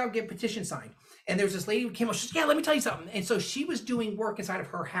was going out and get a petition signed. And there was this lady who came up. She said, yeah, let me tell you something. And so she was doing work inside of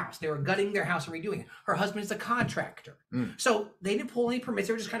her house. They were gutting their house and redoing it. Her husband is a contractor. So they didn't pull any permits.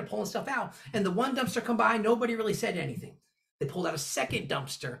 They were just kind of pulling stuff out. And the one dumpster come by, nobody really said anything. They pulled out a second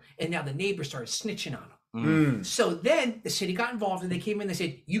dumpster, and now the neighbors started snitching on them. So then the city got involved, and they came in and they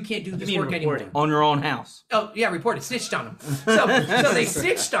said, you can't do this work anymore. On your own house. Oh, yeah, reported. Snitched on him. So they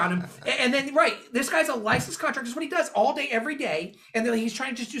snitched on him. And then, this guy's a licensed contractor. That's what he does all day, every day. And then he's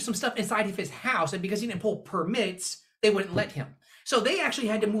trying to just do some stuff inside of his house. And because he didn't pull permits, they wouldn't let him. So they actually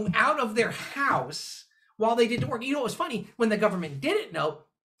had to move out of their house while they did the work. You know what was funny? When the government didn't know,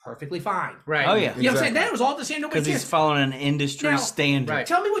 perfectly fine. Right. Oh, yeah. You know what I'm saying? Then it was all the same. Nobody because he's following an industry standard.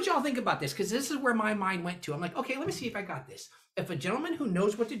 Tell me what y'all think about this, because this is where my mind went to. I'm like, okay, let me see if I got this. If a gentleman who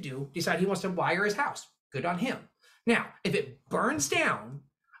knows what to do decide he wants to wire his house, good on him. Now, if it burns down,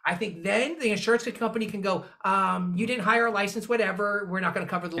 I think then the insurance company can go, you didn't hire a license, whatever, we're not going to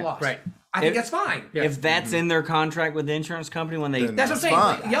cover the loss. Right. I think that's fine. If that's in their contract with the insurance company when they... That's what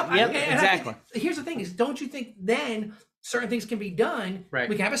I'm saying. Yep, exactly. Here's the thing is, don't you think then certain things can be done? Right.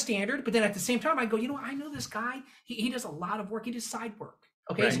 We can have a standard, but then at the same time, I go, you know what? I know this guy. He does a lot of work. He does side work.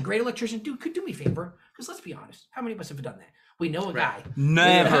 Okay, he's a great electrician. Dude, could do me a favor. Because let's be honest. How many of us have done that? We know a guy.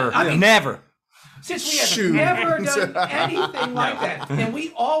 Never. Never. Since we have never done anything like that, and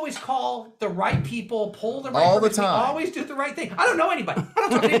we always call the right people, pull the right all the person, time. we always do the right thing. I don't know anybody. I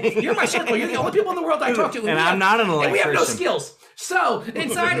don't talk to anybody. You're my circle. You're the only people in the world I talk to. And I'm not an electrician. And we have no skills. So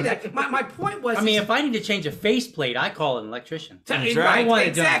inside of that, my point was. I mean, if I need to change a faceplate, I call an electrician. Right,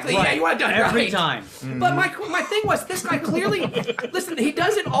 exactly. Yeah, you want it done every right. time. But my thing was, this guy clearly, listen, he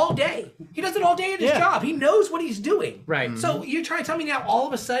does it all day. He does it all day at his job. He knows what he's doing. Right. So you're trying to tell me now, all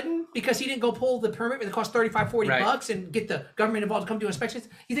of a sudden, because he didn't go pull the permit, it cost $35-$40 and get the government involved to come do inspections,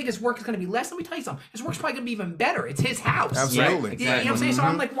 you think his work is going to be less? Let me tell you something. His work's probably going to be even better. It's his house. Absolutely. You know what I'm saying? So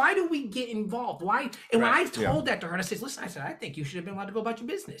I'm like, why do we get involved? Why? And when I told that to her, and I said, listen, I think you should have been allowed to go about your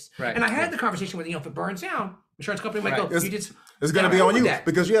business. Right. And I had the conversation with, if it burns down, insurance company might go, it's going to be on you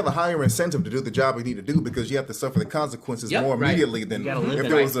because you have a higher incentive to do the job you need to do because you have to suffer the consequences more immediately than if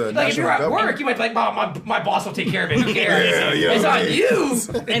there was a like if you're at work, you might be like, my boss will take care of it. Who cares? It's on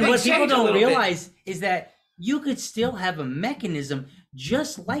you. And what people don't realize is that you could still have a mechanism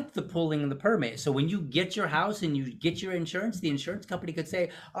just like the pulling of the permit. So when you get your house and you get your insurance, the insurance company could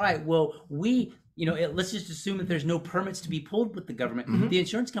say, all right, well, let's just assume that there's no permits to be pulled with the government. Mm-hmm. The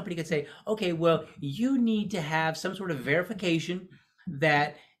insurance company could say, okay, well, you need to have some sort of verification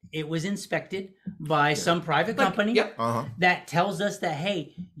that it was inspected by some private company Yep. that tells us that,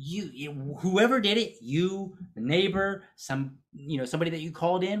 hey, whoever did it, you, the neighbor, somebody that you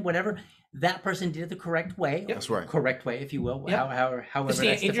called in, whatever, that person did it the correct way. Yep. That's right. Correct way, if you will. Yep. However The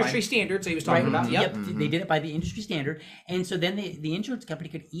that's industry defined. standards he was talking about. Yep. They did it by the industry standard. And so then the insurance company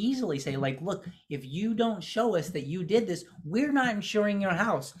could easily say, like, look, if you don't show us that you did this, we're not insuring your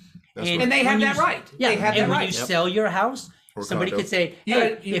house. And they have when that you- right. Yeah, They have and that when right. you sell your house, Or somebody condo. could say, You hey,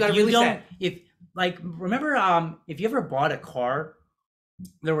 gotta- you if gotta you release don't, that. remember, if you ever bought a car,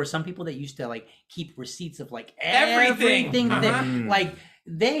 there were some people that used to like keep receipts of like Everything. everything that Uh-huh. like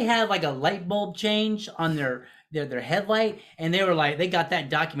they had like a light bulb change on their headlight, and they were like, they got that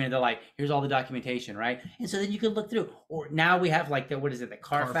documented. They're like, here's all the documentation, right? And so then you could look through. Or now we have like the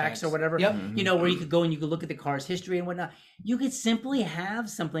Carfax or whatever. Yep. You know, where you could go and you could look at the car's history and whatnot. You could simply have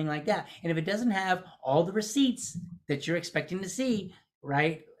something like that, and if it doesn't have all the receipts that you're expecting to see,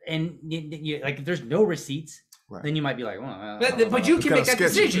 right? And like if there's no receipts. Right. Then you might be like, well, But you can Kinda make that sketchy.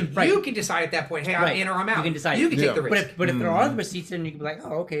 decision. Right. You can decide at that point, hey, I'm Right. in or I'm out. You can decide. You can Yeah. take the risk. But if there are the receipts, then you can be like,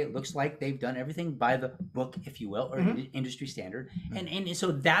 oh, okay, it looks like they've done everything by the book, if you will, or industry standard. And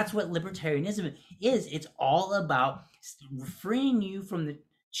so that's what libertarianism is. It's all about freeing you from the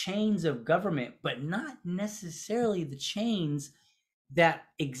chains of government, but not necessarily the chains that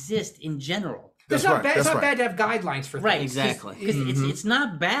exist in general. It's That's not right. bad. It's That's not right. bad to have guidelines for things. Right, Exactly. Because it's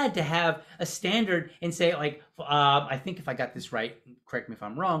not bad to have a standard and say, like, I think if I got this right, correct me if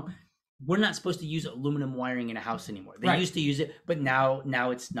I'm wrong, we're not supposed to use aluminum wiring in a house anymore. They Right. used to use it, but now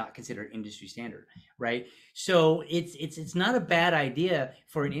it's not considered industry standard, right? So it's not a bad idea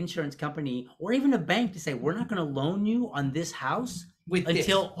for an insurance company or even a bank to say, we're not going to loan you on this house With this.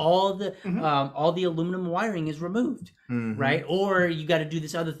 until all the aluminum wiring is removed, right? Or you got to do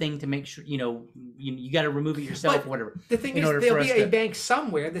this other thing to make sure you got to remove it yourself, But or whatever. The thing in is, order there'll for be us a to- bank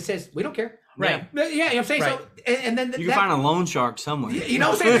somewhere that says, we don't care. Right. Yeah, you know what I'm saying? Right. So, and then You can find a loan shark somewhere. You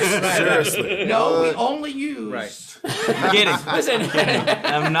know what I'm saying? Seriously. No, we only use. Right. I'm kidding. Listen.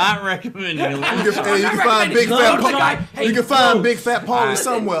 I'm not recommending it. You can find big Loan fat shark. Hey, you can find big fat Paulie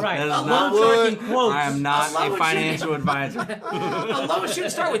somewhere. Right. That is A not loan shark what- in quotes. I am not loan a financial advisor. A loan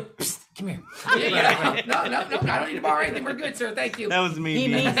shouldn't start with, "Psst, come here. Yeah, no, I don't need to borrow anything. We're good, sir. Thank you. That was me. He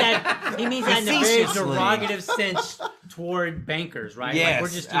being- means that in a very Facetiously. derogative sense toward bankers, right? Yes, we're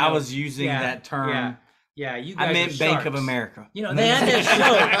just, I was using that term. Yeah, you guys I are meant Bank of sharks. America. You know, they have that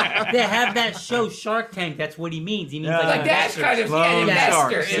show. They have that show, Shark Tank. That's what he means. He means Yeah. Like that's investors. kind of Loan investor.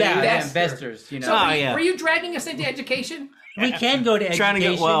 sharks. Yeah, investor. investors. You know, So Oh, were, yeah. were you dragging us into education? we can go to education. Trying to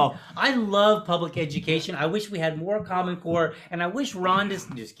get well. I love public education. I wish we had more Common Core, and I wish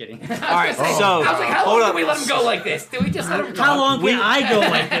just kidding. All right, so I was like, how hold long up. do we let him go like this? Do we just let him How talk? long can I go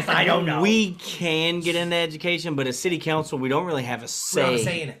like this? I don't know. We can get into education, but as city council, we don't really have a We're say. not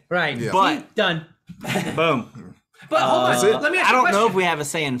saying it. right, Yeah. But- done. Boom. But hold That's on. it. Let me ask I you a don't know if question. we have a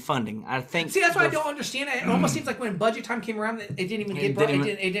say in funding. I think. See, that's why I don't understand it. It almost seems like when budget time came around, it didn't even get brought. It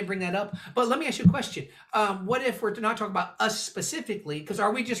didn't bring that up. But let me ask you a question. What if we're not talking about us specifically? Because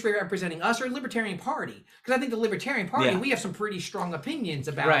are we just representing us or Libertarian Party? Because I think the Libertarian Party, Yeah. we have some pretty strong opinions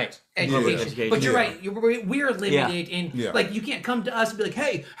about Right. education. Education. But you're Yeah. right. We're limited in, Yeah. like, you can't come to us and be like,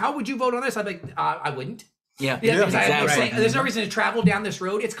 hey, how would you vote on this? I'd be like, I wouldn't. Yeah, Yeah, because exactly. there's no reason to travel down this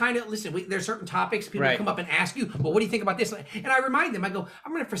road. It's kind of, listen, there's certain topics people Right. come up and ask you, well, what do you think about this? And I remind them, I go,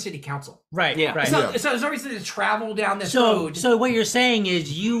 I'm running for city council. Right, Yeah. right. So, Yeah. so there's no reason to travel down this So, road. so what you're saying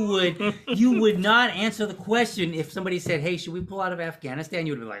is you would not answer the question if somebody said, "Hey, should we pull out of Afghanistan?"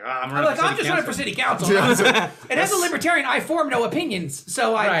 You would be like, "Oh, I'm I'm running like, for I'm just running for city city council. And as a libertarian, I form no opinions.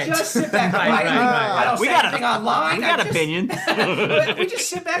 So I Right. just sit back Right, quietly. right. I don't We say got anything a- online. We got I just- opinions. we just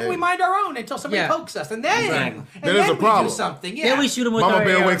sit back and we mind our own until somebody Yeah. pokes us. And then, Exactly. and Then there's a we problem. do something. Yeah. Then we shoot them with Mama our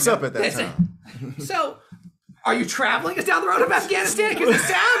Bear AR wakes gun. up at that Listen. time. So, are you traveling us down the road of Afghanistan? Because it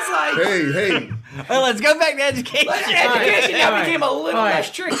sounds like Hey, Well, let's go back to education. education now All right. became a little All right.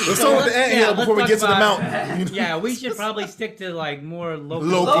 less tricky. let's So start with the let's- anthill yeah, before we let's get to the talk mountain. You know? Yeah, we should probably stick to like more local.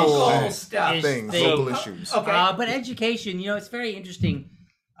 Local stuff. Ish Things, thing. local issues. Okay. But education, it's very interesting.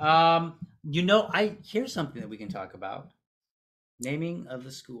 Here's something that we can talk about: naming of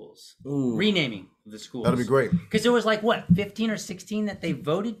the schools, Ooh. renaming of the schools. That'll be great. Because there was like 15 or 16 that they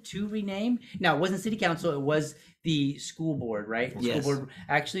voted to rename. Now it wasn't city council; it was the school board, right? The Yes. school board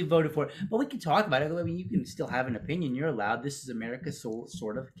actually voted for it. But we can talk about it. I mean, you can still have an opinion. You're allowed. This is America,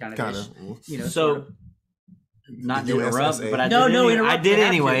 sort of, kind of. Kinda. So, sort of. not The to interrupt, USSA. but I No, did, no, I interrupt, did you have to.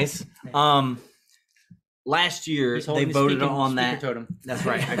 anyways. Last year He's they holding his voted speaking- on speaker that. totem. That's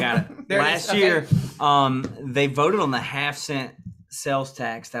right, I got it. There it Last is, okay. year, they voted on the half-cent sales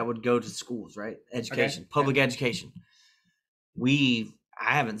tax that would go to schools, right? Education, public education.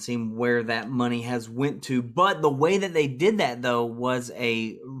 I haven't seen where that money has went to. But the way that they did that, though, was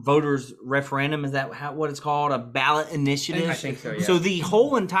a voters referendum. Is that what it's called? A ballot initiative? I think so, yeah. So the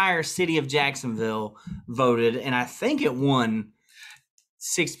whole entire city of Jacksonville voted, and I think it won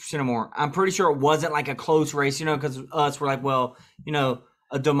 60% or more. I'm pretty sure it wasn't like a close race, because us were like, well,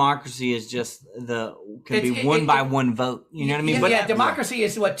 a democracy is just can be won by one vote. You know what I mean? But democracy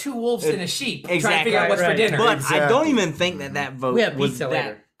is what, two wolves and a sheep trying to figure out what's for dinner. But I don't even think that vote was that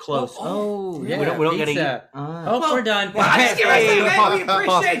later. close. Oh, yeah. We don't get to eat. We're done. We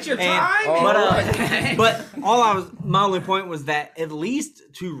appreciate your time. But my only point was that at least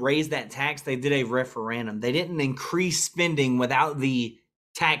to raise that tax, they did a referendum. They didn't increase spending without the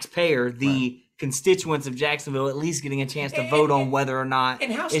taxpayer, constituents of Jacksonville at least getting a chance to vote on whether or not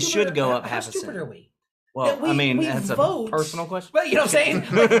it should go up half a cent. How stupid are we? Well, that's a personal question. But you know what I'm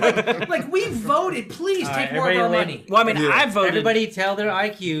saying? like we voted. Please take more of our money. Well, I voted. Everybody tell their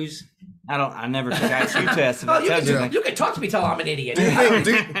IQs. I never took IQ tests. You can talk to me till I'm an idiot.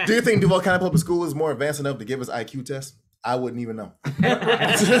 Do you think Duval County Public School is more advanced enough to give us IQ tests? I wouldn't even know. But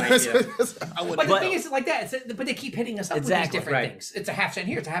the thing is like that. But they keep hitting us up with these different things. It's a half cent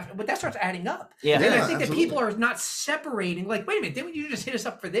here. It's a half, but that starts adding up. Yeah. And I think that people are not separating. Like, wait a minute, didn't you just hit us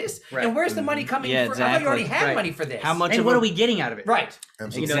up for this? Right. And where's the money coming from? Exactly. I thought you already had money for this. How much? And what are we getting out of it? Right.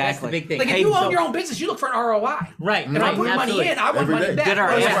 Absolutely. That's the big thing. Like if you own your own business, you look for an ROI. Right. If I put money in, I want money back.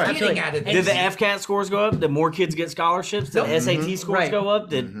 Did the FCAT scores go up? Did more kids get scholarships? Did the SAT scores go up?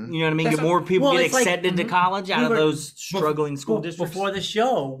 Did you know what I mean? Did more people get accepted to college out of those struggling school districts? Before the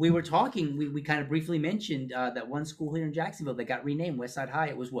show, we were talking. We kind of briefly mentioned that one school here in Jacksonville that got renamed Westside High.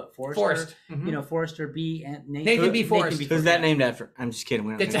 It was what Forrester. Forrester B. and Nathan B. Forrest. Who's that named after? I'm just kidding.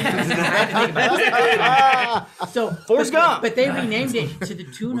 We don't So Forrest Gump. But they renamed it to the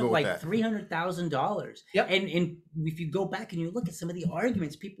tune of like $300,000. Yep. And if you go back and you look at some of the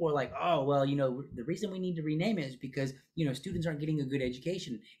arguments, people are like, oh well, the reason we need to rename it is because students aren't getting a good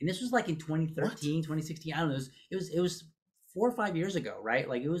education. And this was like in 2013, 2016. I don't know. It was 4 or 5 years ago, right?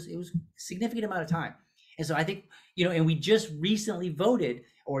 Like it was a significant amount of time. And so I think, and we just recently voted,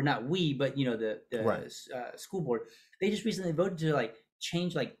 or not we, but the school board, they just recently voted to like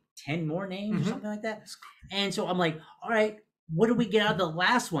change like 10 more names or something like that. And so I'm like, all right, what do we get out of the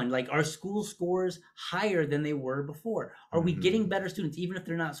last one? Like, are school scores higher than they were before? Are we getting better students, even if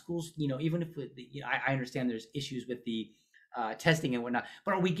they're not schools, even if I understand there's issues with the testing and whatnot,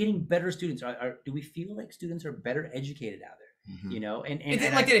 but are we getting better students? Do we feel like students are better educated out there? And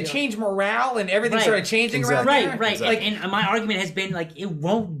did it change morale and everything started changing around there? Right. Like, and my argument has been like, it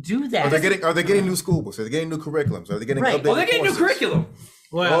won't do that. Are they getting new school books? Are they getting new curriculums? Are they getting updated? Oh, they're getting new curriculum.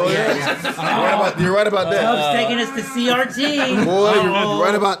 Well, You're right about that. Tubbs taking us to CRT. Boy, you're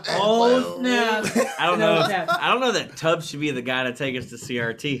right about that. Oh snap! I don't know that Tubbs should be the guy to take us to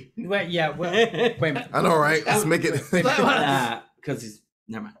CRT. Wait a minute. I know, right? Let's make it. Because he's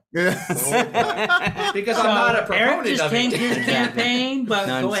never mind. Yeah. Because I'm not a proponent Eric just of came it. to his campaign, but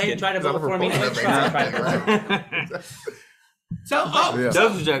go ahead and try to vote for me.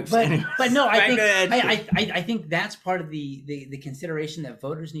 Those jokes. But no, I think that's part of the consideration that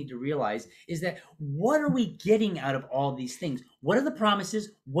voters need to realize is that what are we getting out of all these things? What are the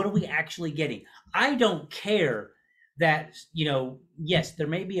promises? What are we actually getting? I don't care that, yes, there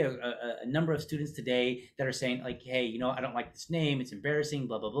may be a number of students today that are saying like, hey, I don't like this name. It's embarrassing,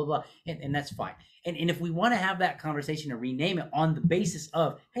 blah, blah, blah, blah. And that's fine. And if we want to have that conversation and rename it on the basis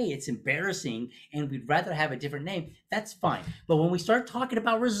of, hey, it's embarrassing and we'd rather have a different name, that's fine. But when we start talking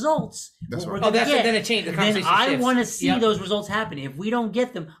about results, then it changed. The conversation then I shifts. want to see those results happen. If we don't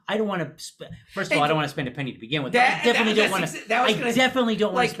get them, I don't want to. First of all, I don't want to spend a penny to begin with. I definitely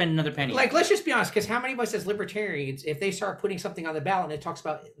don't want to spend another penny. Like, let's just be honest, because how many of us as libertarians, if they start putting something on the ballot and it talks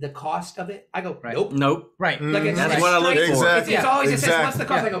about the cost of it, I go, nope. Right. Like that's what I look for. Exactly. It's always it says what's the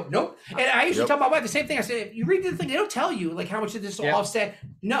cost. I go, nope. And I usually tell my wife the same thing. I said, if you read the thing, they don't tell you like how much of this will offset.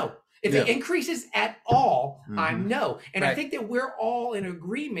 No. If it increases at all, I'm no. And I think that we're all in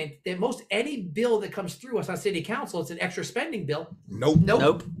agreement that most any bill that comes through us on city council, it's an extra spending bill.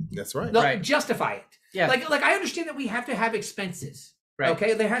 Nope. That's right. No, justify it. Yeah. Like I understand that we have to have expenses. Right.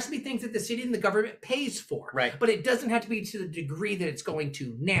 Okay, there has to be things that the city and the government pays for. Right. But it doesn't have to be to the degree that it's going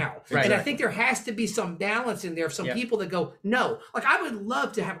to now. Right. And I think there has to be some balance in there of some people that go, no. Like I would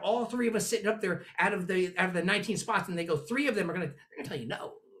love to have all three of us sitting up there out of the 19 spots, and they go, 3 of them are gonna tell you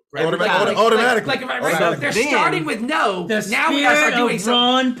no. Right. Automatically. Like they're starting with no. The now we gotta start doing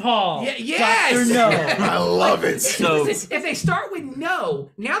Ron Paul. Yes. Dr. No. I love it. So if they start with no,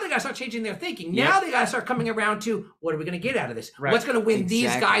 now they gotta start changing their thinking. Now they gotta start coming around to what are we gonna get out of this? Right. What's gonna win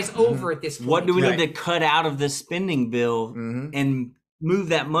these guys over at this point? What do we need to cut out of this spending bill and move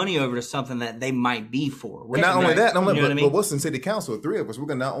that money over to something that they might be for. And not only that, You know what I but mean? what's in city council? Three of us, we're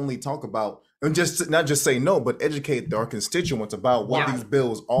gonna not only talk about and not just say no, but educate our constituents about what these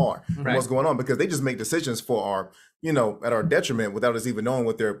bills are and what's going on, because they just make decisions for our, at our detriment without us even knowing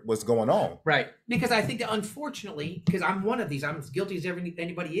what's going on. Right. Because I think that unfortunately, because I'm one of these, I'm as guilty as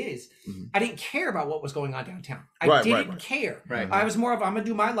anybody is. I didn't care about what was going on downtown. I didn't care. Right. I was more of, I'm gonna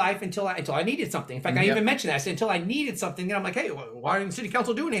do my life until I needed something. In fact, I even mentioned that. I said until I needed something, then I'm like, hey, why didn't city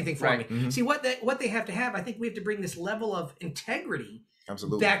council do anything for me? See what they have to have. I think we have to bring this level of integrity.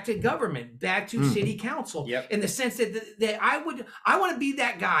 Absolutely. Back to government, back to city council, in the sense that I want to be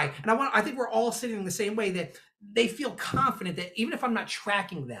that guy, and I think we're all sitting in the same way, that they feel confident that even if I'm not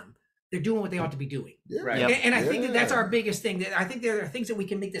tracking them, they're doing what they ought to be doing. Yeah. Right. Yep. And I think that that's our biggest thing. That I think there are things that we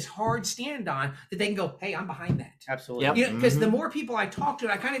can make this hard stand on, that they can go, hey, I'm behind that. Absolutely. Yep. Because the more people I talk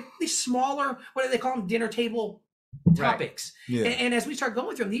to, I kind of these smaller, what do they call them, dinner table topics. Yeah. And as we start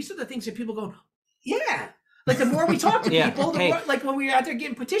going through them, these are the things that people go, yeah. Like the more we talk to people, the more, like when we were out there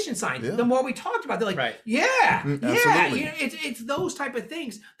getting petition signed, the more we talked about it, they're like, yeah. Absolutely. It's those type of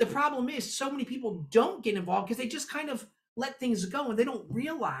things. The problem is so many people don't get involved because they just kind of let things go, and they don't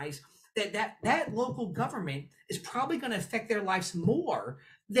realize that local government is probably going to affect their lives more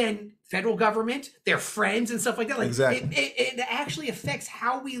than federal government, their friends and stuff like that. Like Exactly. it actually affects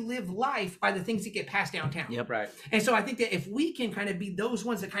how we live life by the things that get passed downtown. Yep. Right. And so I think that if we can kind of be those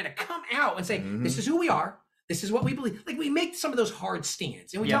ones that kind of come out and say, this is who we are, this is what we believe. Like we make some of those hard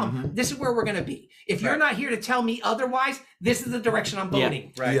stands and we tell them, this is where we're going to be. If you're not here to tell me otherwise, this is the direction I'm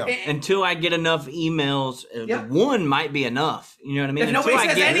voting. Right. Yeah. Until I get enough emails, one might be enough. You know what I mean? If nobody Until I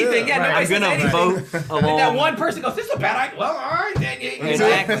says get, anything, I'm going to vote along. And that one person goes, this is a bad idea. Well, all right, then.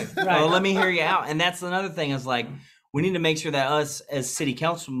 Exactly. Well, let me hear you out. And that's another thing is like, we need to make sure that us as city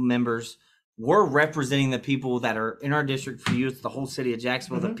council members, we're representing the people that are in our district. For you, it's the whole city of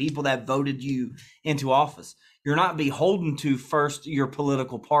Jacksonville, the people that voted you into office. You're not beholden to first your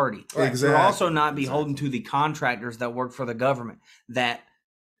political party. Exactly. You're also not beholden to the contractors that work for the government, that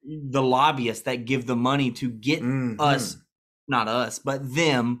the lobbyists that give the money to get us, not us, but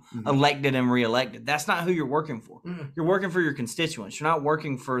them elected and reelected. That's not who you're working for. You're working for your constituents. You're not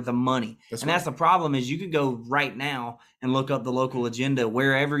working for the money. That's the problem is you could go right now and look up the local agenda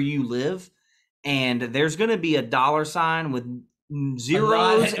wherever you live, and there's going to be a dollar sign with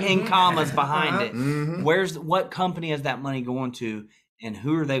zeros and commas behind it. What company is that money going to, and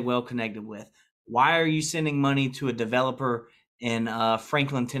who are they well connected with? Why are you sending money to a developer in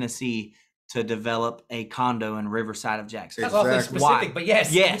Franklin, Tennessee to develop a condo in Riverside of Jacksonville? That's awfully Exactly. specific, but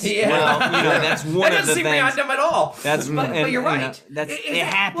yes. Yes. Yeah. Well, that's one that of the doesn't seem things. random at all. That's but you're right. It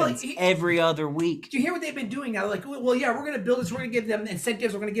happens every other week. Do you hear what they've been doing now? Like, well, yeah, we're going to build this. We're going to give them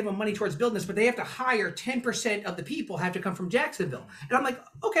incentives. We're going to give them money towards building this, but they have to hire 10% of the people have to come from Jacksonville. And I'm like,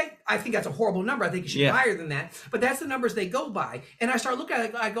 okay, I think that's a horrible number. I think it should be higher than that. But that's the numbers they go by. And I start looking at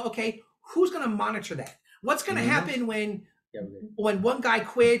it. I go, okay, who's going to monitor that? What's going to happen when one guy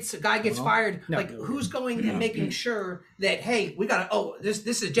quits, a guy gets fired? Like, who's going and making sure that, hey, we got to, this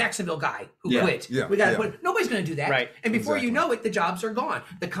is a Jacksonville guy who quit. Yeah. We got to put, nobody's going to do that. Right. And before you know it, the jobs are gone.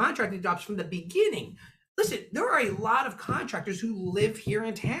 The contracting jobs from the beginning. Listen, there are a lot of contractors who live here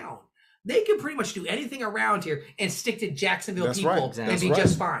in town. They can pretty much do anything around here and stick to Jacksonville people and be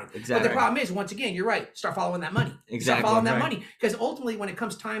just fine. Exactly. But the problem is, once again, you're right. Start following that money. Exactly. Start following that money. Because ultimately, when it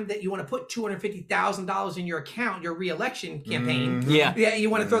comes time that you want to put $250,000 in your account, your re-election campaign, you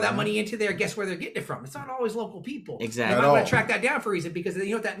want to throw that money into there, guess where they're getting it from? It's not always local people. Exactly. You might want to track that down for a reason, because you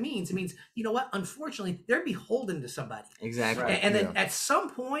know what that means? It means, you know what? Unfortunately, they're beholden to somebody. Exactly. And then at some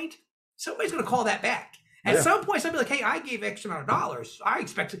point, somebody's going to call that back. At some point, somebody like, hey, I gave X amount of dollars. I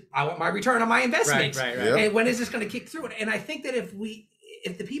want my return on my investment. Right. Yep. And when is this going to kick through? And I think that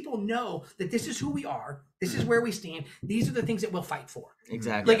if the people know that this is who we are, this is where we stand, these are the things that we'll fight for.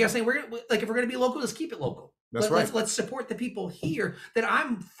 Exactly. Like I was saying, if we're going to be local, let's keep it local. Let's support the people here. That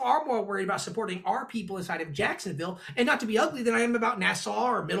I'm far more worried about supporting our people inside of Jacksonville, and not to be ugly than I am about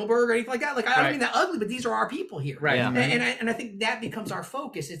Nassau or Middleburg or anything like that. Like, I don't mean that ugly, but these are our people here. Right. Yeah. And I think that becomes our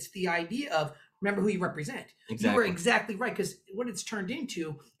focus. It's the idea of, remember who you represent. Exactly. You are exactly right, because what it's turned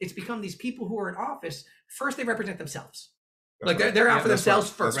into, it's become these people who are in office. First, they represent themselves. They're out for themselves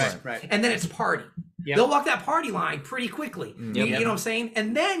first. Right. And then it's party. Yep. They'll walk that party line pretty quickly. Yep. You know what I'm saying?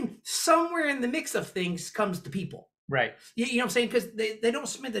 And then somewhere in the mix of things comes the people. Right. You know what I'm saying? Because they don't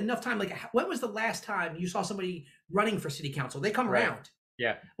spend enough time. Like, when was the last time you saw somebody running for city council? They come around.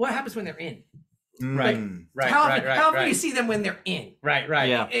 Yeah. What happens when they're in? Right. How often do you see them when they're in? Right.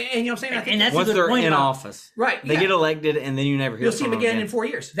 Yeah. And you know what I'm saying? I think And that's Once a good they're point in about- office, right. they get elected, and then you never hear You'll see from them again in 4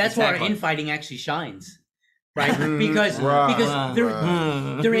 years. That's where our Exactly. infighting actually shines. right? Because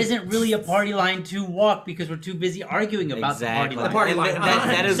Right. there isn't really a party line to walk because we're too busy arguing about Exactly. the party line.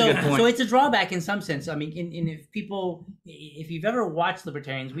 That is a good point. So it's a drawback in some sense. I mean, if you've ever watched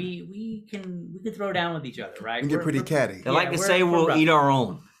libertarians, we can throw down with each other, right? And get pretty catty. They like to say we're we'll rough. eat our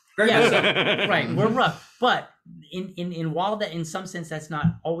own. Right, we're rough, but in while that in some sense that's not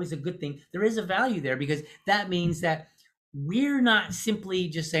always a good thing, there is a value there because that means that we're not simply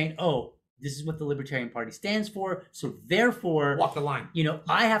just saying, oh, this is what the Libertarian Party stands for, so therefore Walk the line.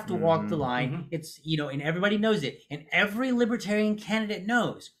 I have to walk the line. It's and everybody knows it, and every Libertarian candidate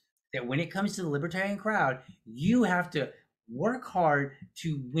knows that when it comes to the Libertarian crowd, you have to work hard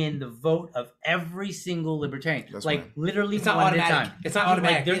to win the vote of every single Libertarian. That's like right. literally It's not one at a automatic. time. It's not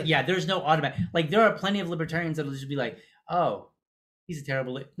automatic. There's no automatic. Like there are plenty of Libertarians that'll just be like, oh, he's a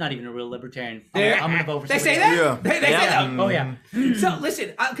terrible, not even a real Libertarian. I'm gonna vote for They somebody say else." that? Yeah. They say that? Oh yeah. So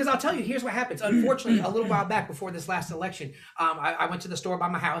listen, because I'll tell you, here's what happens. Unfortunately, a little while back before this last election, I went to the store by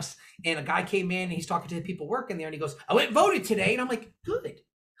my house, and a guy came in, and he's talking to the people working there, and he goes, "I went and voted today," and I'm like, "Good."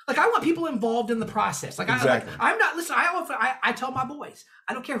 Like I want people involved in the process. Like Exactly. I'm not. Listen, I tell my boys,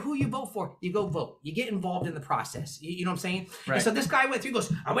 I don't care who you vote for, you go vote. You get involved in the process. You know what I'm saying? Right. And so this guy went through,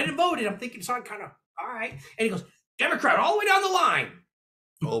 goes, "I went and voted." I'm thinking, so I'm kind of all right, and he goes, "Democrat all the way down the line."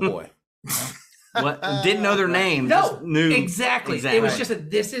 Oh boy. What? Didn't know their name. No, just knew exactly. It was just that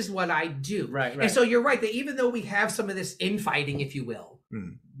this is what I do. Right. And so you're right that even though we have some of this infighting, if you will,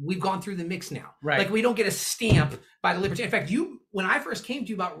 Mm. we've gone through the mix now. Right. Like we don't get a stamp by the Libertarian. In fact, when I first came to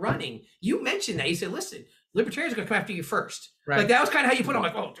you about running, you mentioned that. You said, listen, Libertarians are going to come after you first. Right. Like that was kind of how you put it. I'm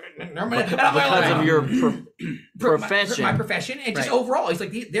like, oh, never mind. And I'm because like, of your profession. my profession, and just Right. overall, he's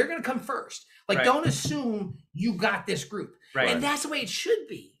like, they're going to come first. Like, Right. don't assume you got this group. Right. And that's the way it should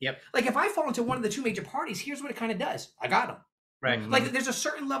be. Yep. Like if I fall into one of the two major parties, here's what it kind of does. I got them. Right. Like there's a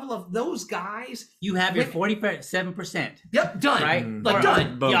certain level of those guys. You have your 47%. Yep, done. Right. Like Or,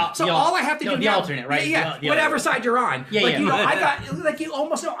 done. Boom. So the all I have to do the now, alternate, right? Yeah, The whatever alternate. side you're on. Yeah, like yeah. you know, I got like you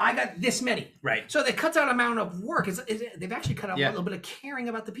almost know I got this many. Right. So that cuts out amount of work. They've actually cut out Yeah. a little bit of caring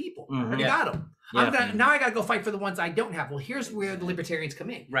about the people. Mhm. I already Yeah. got them. Yeah. Now I got to go fight for the ones I don't have. Well, here's where the Libertarians come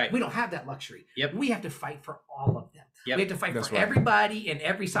in. Right. We don't have that luxury. Yep. We have to fight for all of them. Yep. We have to fight That's for right. everybody and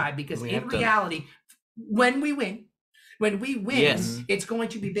every side because We in have to- reality, when we win, Yes. it's going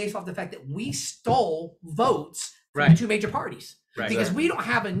to be based off the fact that we stole votes from Right. the two major parties. Right. Because we don't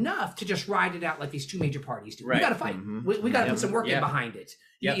have enough to just ride it out like these two major parties do. Right. We got to fight. Mhm. We got to Yep. put some work in Yep. behind it.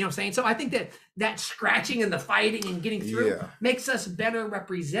 Yep. You know what I'm saying? So I think that scratching and the fighting and getting through Yeah. makes us better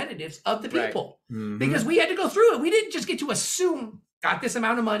representatives of the Right. people. Mhm. Because we had to go through it. We didn't just get to assume, got this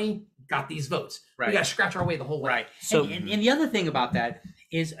amount of money, got these votes. Right. We got to scratch our way the whole way. Right. So- and the other thing about that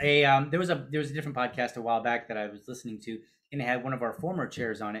is there was a different podcast a while back that I was listening to, and it had one of our former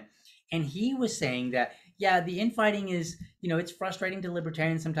chairs on it, and he was saying that the infighting is it's frustrating to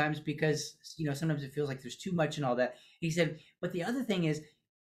libertarians sometimes because sometimes it feels like there's too much and all that. He said, but the other thing is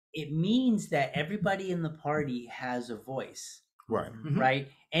it means that everybody in the party has a voice. Right. Mhm. Right?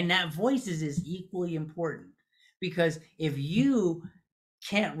 And that voice is equally important because if you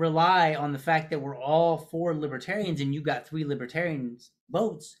can't rely on the fact that we're all 4 libertarians and you got 3 libertarians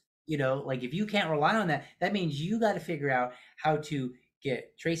votes, like if you can't rely on that, that means you got to figure out how to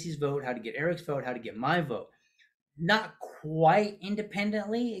get Tracy's vote, how to get Eric's vote, how to get my vote. Not quite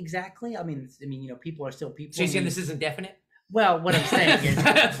independently, exactly. I mean, people are still people. So you're saying this isn't definite? Well, what I'm saying is,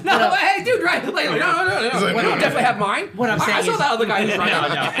 no, hey, dude, right? Like, no. like, Well, you definitely have mine. What I'm saying I saw is- that other guy who's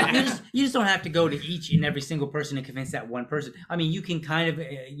running. no. You just don't have to go to each and every single person and convince that one person. I mean, you can kind of,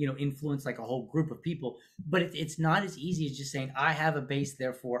 influence like a whole group of people, but it's not as easy as just saying, I have a base,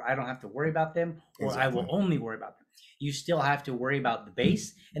 therefore I don't have to worry about them, or I will only worry about them. You still have to worry about the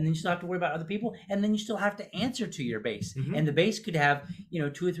base, and then you still have to worry about other people, and then you still have to answer to your base. Mhm. And the base could have,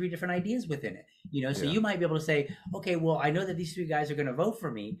 2 or 3 different ideas within it. So Yeah. you might be able to say, okay, well, I know that these 3 guys are going to vote for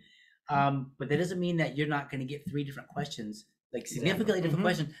me, but that doesn't mean that you're not going to get 3 different questions, like significantly different Mhm.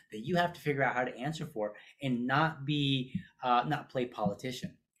 questions that you have to figure out how to answer for, and not be not play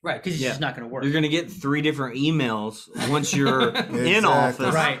politician, Right. because it's Yeah. just not going to work. You're going to get 3 different emails once you're in Exactly.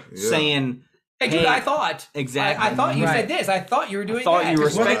 office Right. Yeah. saying, Hey, dude, Hey, I thought. exactly. I thought you Right. said this. I thought you were doing I thought that. you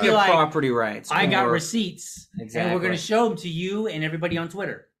 'Cause we're respect gonna your be like, property rights. I got or- receipts, and we're Exactly. going to show them to you and everybody on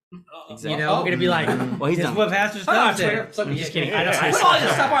Twitter. Exactly. We're going to be like, Well, he's this is done. what Pastor I'm on Scott said. Twitter. So I'm just kidding. Put all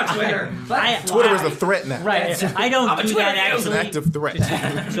this stuff on Twitter. Twitter is a threat now. Right. I I'm don't a do Twitter that It's an actually. active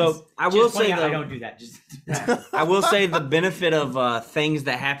threat. So I will Just say point out I though, don't do that. Just I will say the benefit of things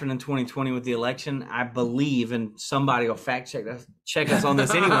that happened in 2020 with the election, I believe, and somebody will fact check us on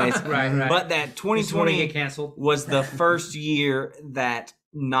this anyways. right. But that Just wanna 2020 get canceled. was the first year that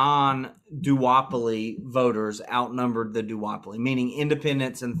non-duopoly voters outnumbered the duopoly, meaning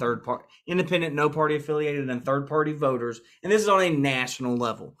independents and independent, no party affiliated, and third party voters. And this is on a national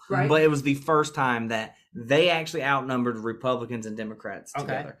level. Right. But it was the first time that they actually outnumbered Republicans and Democrats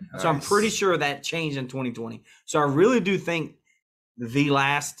together. So I'm pretty sure that changed in 2020. So I really do think the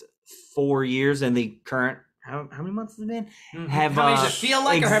last 4 years and the current, how many months has it been? Have How many does it feel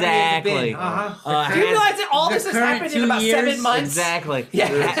like? exactly. Or how many has it been? Do you realize that all this has happened in about 7 months? Exactly.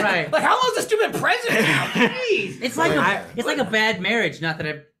 Yeah, That's right. Like, how long has this dude been president now? Jeez. It's like it's like a bad marriage. Not that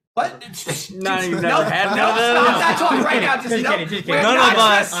I've. What? No, you've No, never had no, none of stop those? that talk right now. Just Just no. kidding, just We're kidding. None not of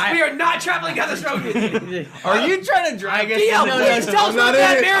us. We are not traveling down this road with you. Are you trying to drag us? DL, into please this? tell us what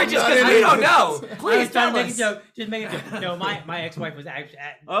bad marriage is, because we don't know. I Please was trying tell to make a us. joke. Just make a joke. No, my ex-wife was actually.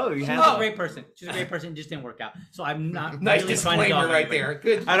 Oh, you She's have a to. great person. She's a great person. It just didn't work out. So I'm not Nice really trying to disclaimer dog right anybody. there.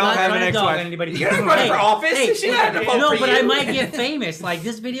 Good. I don't Not have trying an to dog ex-wife. anybody. You're not running for office. She had to vote no, for but you. I might get famous. Like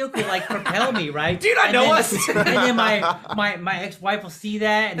this video could like propel me, right? Do you not And know then- us? And then my ex-wife will see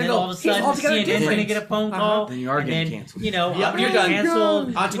that, and then go, all of a "He's sudden altogether CNN's gonna different." get a phone call. Then you are and getting then, canceled. You know, Yep, I'm you're done.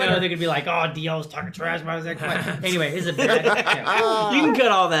 canceled. On You Twitter. know, they're gonna be like, "Oh, DL's talking trash about his ex-wife." Anyway, it's a bad. Yeah. You can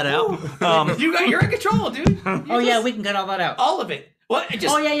cut all that out. You're in control, dude. Oh yeah, we can cut all that out. All of it. What?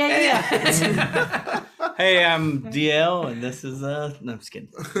 Just, Oh yeah. Hey, I'm DL, and this is no, I'm just kidding.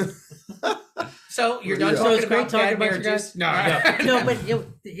 So you're done Yeah. So talking it's great about talking bad about you marriages? guys. No, but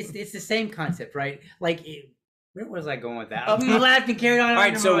it's the same concept, right? Like, where was I going with that? We laughed and carried on. All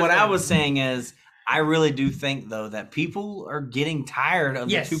right, so what I was saying is, I really do think, though, that people are getting tired of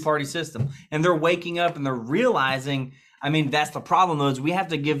Yes. the two-party system, and they're waking up and they're realizing, I mean, that's the problem, though, is we have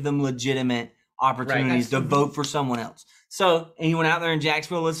to give them legitimate opportunities to vote for someone else. So anyone out there in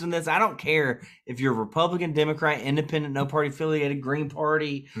Jacksonville listening to this, I don't care if you're Republican, Democrat, Independent, no party affiliated, Green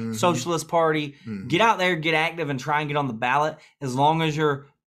Party, Socialist Party, get out there, get active, and try and get on the ballot as long as you're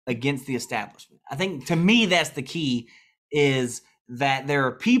against the establishment. I think, to me, that's the key, is that there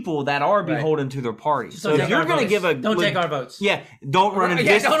are people that are beholden to their party. Just So don't if take you're our going to votes. give a Don't take our votes. Yeah, don't run in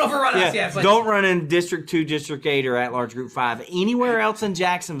Yeah, don't overrun us. Yeah, but- don't run in District 2, District 8, or at large Group 5. Anywhere else in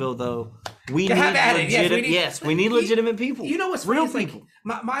Jacksonville, though, we need Have at it. legitimate. We need legitimate people. You know what's real funny? people.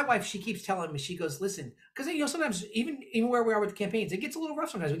 Like, my wife, she keeps telling me, she goes, listen, because sometimes even where we are with the campaigns, it gets a little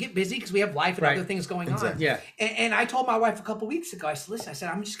rough sometimes. We get busy because we have life and other things going on. Yeah. And I told my wife a couple weeks ago, I said, listen,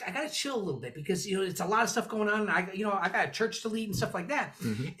 I got to chill a little bit because, it's a lot of stuff going on. And I got a church to lead and stuff like that.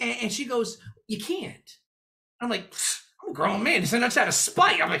 And she goes, you can't. I'm like, I'm a grown man. So that's out of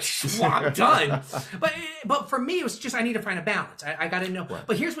spite. I'm like, well, I'm done. But for me, it was just, I need to find a balance. I got to know. Right.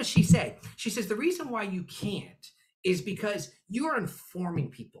 But here's what she said. She says, the reason why you can't is because you are informing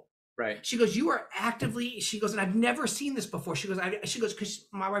people. Right. She goes, you are actively, she goes, and I've never seen this before. She goes, because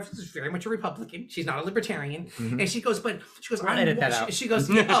my wife is very much a Republican. She's not a Libertarian. And she goes, I'll edit that out. She goes,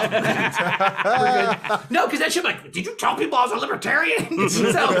 we're good. No, because then she'll be like, did you tell people I was a Libertarian? So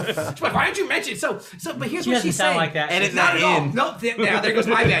she's like, why didn't you mention it? But here's She what doesn't she's sound saying. like that. Edit Not that at all. in. No, now there goes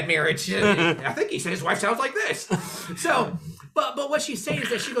my bad marriage. I think he said his wife sounds like this. So, but what she's saying is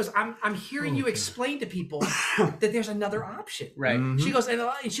that she goes, I'm hearing you explain to people that there's another option. Right. She goes,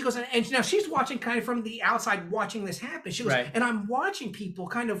 and now she's watching kind of from the outside, watching this happen. She goes, and I'm watching people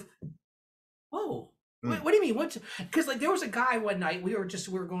kind of, whoa. What do you mean? Because like there was a guy one night we were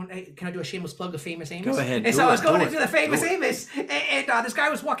going. Hey, can I do a shameless plug of Famous Amos? Go ahead. And so I was going into the Famous Amos, and this guy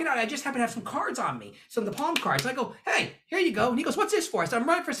was walking out. I just happened to have some cards on me, some of the palm cards. And I go, hey, here you go. And he goes, what's this for? I said, I'm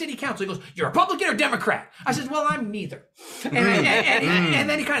running for city council. He goes, you're Republican or Democrat? I said, well, I'm neither. And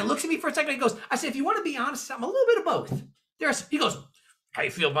then he kind of looks at me for a second. And he goes, I said, if you want to be honest, I'm a little bit of both. He goes, how you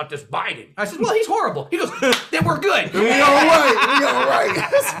feel about this Biden? I said, well, he's horrible. He goes, then we're good. We all right.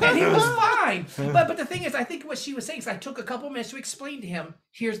 And he was fine. But the thing is, I think what she was saying is I took a couple minutes to explain to him,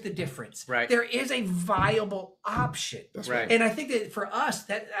 here's the difference. Right. There is a viable option. That's right. And I think that for us,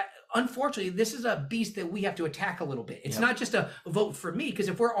 that unfortunately, this is a beast that we have to attack a little bit. It's not just a vote for me, because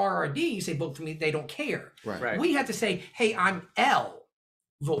if we're RRD, you say vote for me, they don't care. Right. We have to say, hey, I'm L,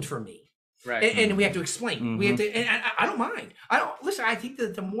 vote for me. Right. And we have to explain. We have to, and I don't mind. Listen, I think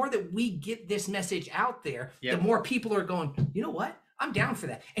that the more that we get this message out there, the more people are going, you know what? I'm down for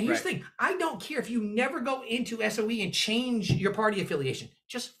that. And here's the thing. I don't care if you never go into SOE and change your party affiliation.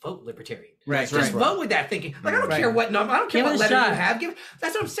 Just vote Libertarian. Right. Just vote with that thinking. Like, I don't care what number, I don't care Give what it a letter shot. you have.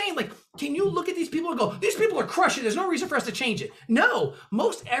 That's what I'm saying. Like, can you look at these people and go, these people are crushing. There's no reason for us to change it. No.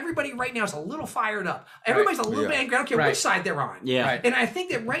 Most everybody right now is a little fired up. Everybody's a little bit angry. I don't care which side they're on. Yeah. Right. And I think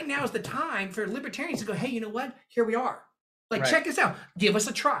that right now is the time for Libertarians to go, hey, you know what? Here we are. Like, check this out. Give us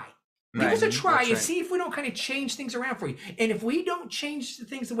a try. Give us a try and see if we don't kind of change things around for you. And if we don't change the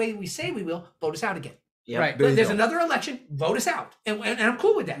things the way we say we will, vote us out again. Yep. Right. There you There's go. another election. Vote us out, and I'm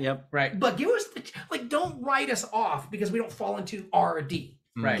cool with that. Yep. Right. But give us don't write us off because we don't fall into R or D.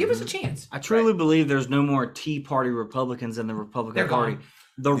 Right. Give us a chance. I truly believe there's no more Tea Party Republicans in the Republican They're Party. gone.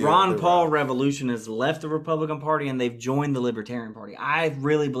 The Yeah, Ron they're Paul right. revolution has left the Republican Party and they've joined the Libertarian Party. I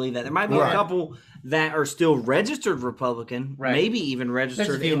really believe that. There might be Right. a couple that are still registered Republican, Right. maybe even There's a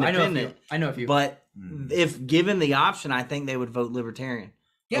registered few. independent. I know a few. But Mm. if given the option, I think they would vote Libertarian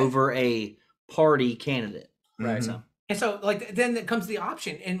Yeah. over a party candidate. Right. So And so, then it comes the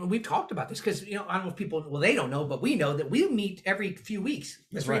option, and we've talked about this because I don't know if people, they don't know, but we know that we meet every few weeks.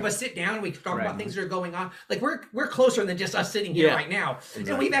 The three of us sit down and we talk Right. about things that are going on. Like we're closer than just us sitting here Yeah. right now.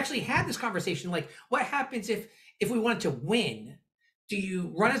 And we've actually had this conversation. Like, what happens if we wanted to win? Do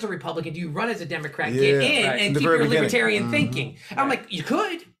you run as a Republican? Do you run as a Democrat? Get Yeah. in Right. and In the keep very your beginning. libertarian Mhm. thinking. I'm like, you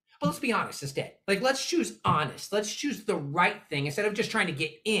could. But let's be honest instead. Like, let's choose honest. Let's choose the right thing instead of just trying to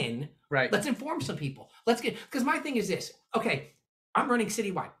get in. Right. Let's inform some people. Because my thing is this. Okay, I'm running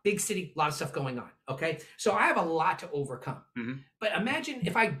citywide, big city, a lot of stuff going on. Okay, so I have a lot to overcome. Mhm. But imagine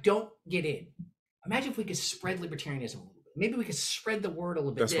if I don't get in. Imagine if we could spread libertarianism a little bit. Maybe we could spread the word a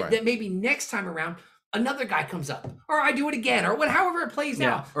little bit. That's That, right. that maybe next time around, another guy comes up, or I do it again, or however it plays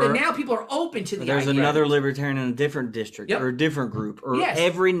Yeah, out. or- But now people are open to the there's idea. another Libertarian in a different district Yep. or a different group, or Yes.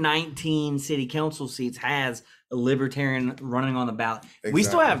 every 19 city council seats has a Libertarian running on the ballot. We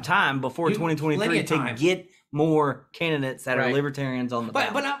still Exactly. have time before You- plenty 2023 of to time. get more candidates that are Right. Libertarians on the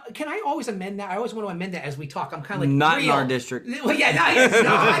ballot. But can I always amend that? I always want to amend that as we talk. I'm kind of like Not in real. our district. Well, yeah,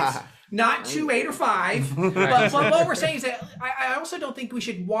 it's not 2, 8, or 5. But what we're saying is that I also don't think we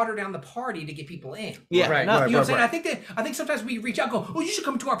should water down the party to get people in. Yeah, Right. no, You know what I'm Right, saying? I think sometimes we reach out, and go, oh, you should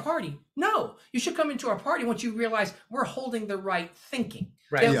come to our party. No, you should come into our party once you realize we're holding the right thinking.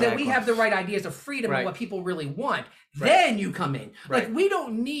 Right. That, Yeah. that we have the right ideas of freedom Right. and what people really want. Right. Then you come in. Right. Like we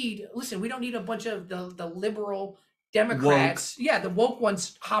don't need a bunch of the liberal Democrats, the woke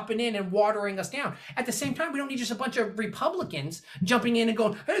ones hopping in and watering us down. At the same time, we don't need just a bunch of Republicans jumping in and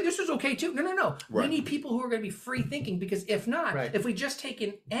going, hey, this is okay too. No. We Right. need people who are going to be free thinking, because if not, Right. if we just take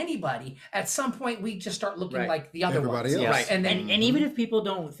in anybody, at some point we just start looking Right. like the other Everybody ones. else. Right. And then And even if people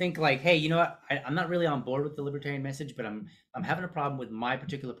don't think like, hey, you know what, I'm not really on board with the libertarian message, but I'm having a problem with my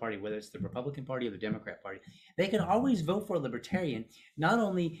particular party, whether it's the Republican Party or the Democrat Party, they can always vote for a libertarian, not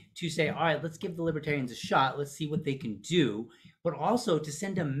only to say, all right, let's give the libertarians a shot, let's see what they can do, but also to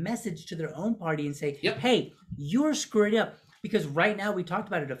send a message to their own party and say, Yep. hey, you're screwed up. Because right now, we talked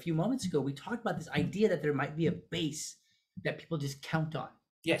about it a few moments ago, we talked about this idea that there might be a base that people just count on.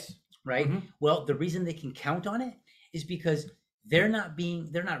 yes. Right? Mhm. Well, the reason they can count on it is because they're not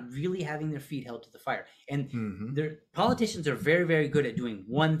really having their feet held to the fire. And Mhm. their politicians are very, very good at doing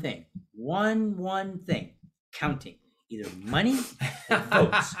one thing, one thing, counting either money or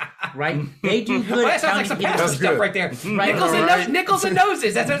votes, right? They do good Well, at that sounds like counting some people's- pastor That's stuff good. right there. Right, Nickels and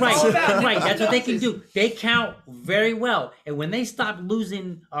noses. That's what it's Right, all about. right. Nickels That's and what they can noses. do. They count very well, and when they stop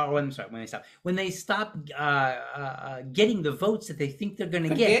losing, when they stop getting the votes that they think they're going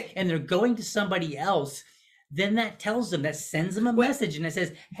to get, and they're going to somebody else, then that tells them, that sends them a message, and it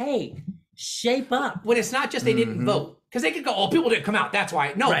says, "Hey, shape up." When it's not just they didn't vote. Because they could go, oh, people didn't come out. That's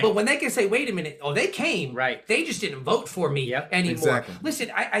why. No, Right. but when they can say, wait a minute, oh, they came. Right. They just didn't vote for me Yep. anymore. Exactly. Listen,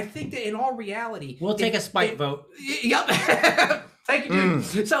 I think that in all reality, We'll take a spite vote. Yep. Thank you,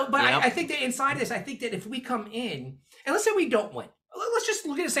 dude. So, but Yep. I think that inside this, I think that if we come in, and let's say we don't win. Let's just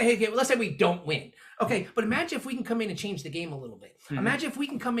look at it and say, hey, let's say we don't win. Okay, but imagine if we can come in and change the game a little bit. Imagine if we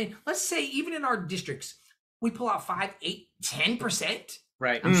can come in, let's say even in our districts, we pull out 5, 8, 10%.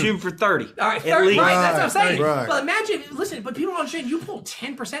 Right. I'm shooting for 30. All right, At 30, least. right, that's what I'm saying. Right. Well, imagine, listen, but people don't understand, you pull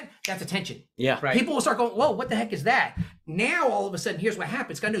 10%, that's attention. Yeah. Right. People will start going, whoa, what the heck is that? Now, all of a sudden, here's what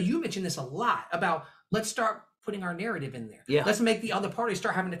happens. I know you mentioned this a lot about let's start putting our narrative in there. Yeah. Let's make the other party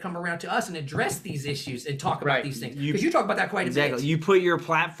start having to come around to us and address these issues and talk about Right. these things. You- Because you talk about that quite a Exactly. bit. You put your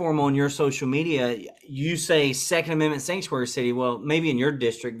platform on your social media. You say Second Amendment sanctuary city. Well, maybe in your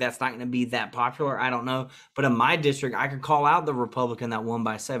district that's not going to be that popular. I don't know. But in my district, I could call out the Republican that won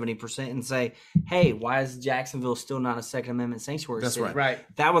by 70% and say, "Hey, why is Jacksonville still not a Second Amendment sanctuary That's city?" right.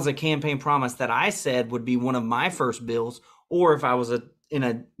 Right. That was a campaign promise that I said would be one of my first bills. Or if I was in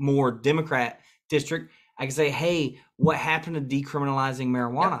a more Democrat district, I could say, "Hey, what happened to decriminalizing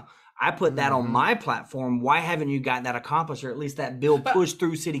marijuana?" I put that on my platform. Why haven't you got that accomplished, or at least that bill pushed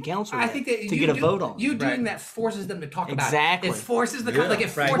through city council I yet think that to get a vote on? You doing Right. that forces them to talk about Exactly. it. It forces the Yeah. like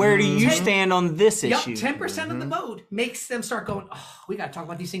it Right. forces, Where do you 10 stand on this Yep, issue? 10% of the vote makes them start going, oh, we got to talk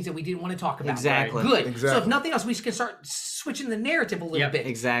about these things that we didn't want to talk about. Exactly. Good. So Exactly. if nothing else, we can start switching the narrative a little Yep, bit.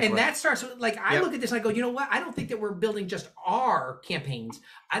 exactly. And that starts, like, I Yep. look at this and I go, you know what? I don't think that we're building just our campaigns.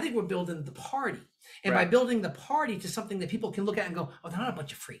 I think we're building the party. and by building the party to something that people can look at and go, oh, they're not a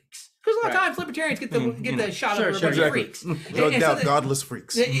bunch of freaks. Because a lot of times libertarians get the shot of a bunch of freaks. Godless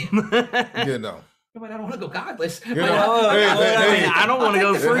freaks. You know. But I don't want to go godless. You know, I don't want to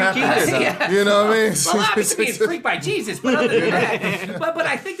go freak either. You know what I mean? Well, obviously it's freaked by Jesus, but other than that, but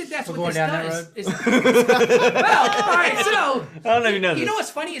I think that's what this does. Well, all right, so I don't even know. You know what's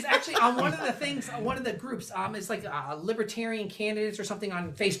funny is actually on one of the things, one of the groups, it's like Libertarian candidates or something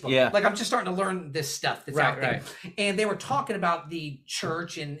on Facebook. Yeah. Like I'm just starting to learn this stuff that's out there, and they were talking about the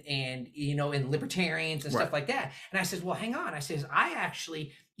church and you know, and libertarians and stuff like that. And I says, well, hang on. I says, I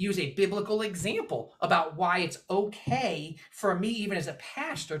actually use a biblical example about why it's okay for me, even as a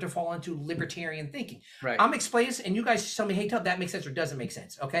pastor, to fall into libertarian thinking. Right. I'm explaining this, and you guys tell me, hey, that makes sense or doesn't make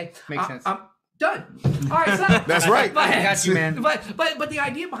sense. Okay. Makes sense. I'm done. All right. So that's right. But, I got you, man. But the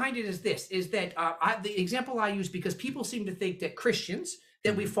idea behind it is this: is that the example I use because people seem to think that Christians,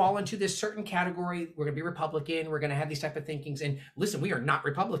 that we fall into this certain category. We're going to be Republican. We're going to have these type of thinkings. And listen, we are not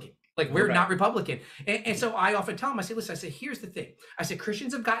Republican. Like we're not Republican. And so I often tell them, I say, listen, I say, here's the thing. I said,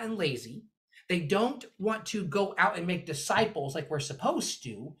 Christians have gotten lazy. They don't want to go out and make disciples like we're supposed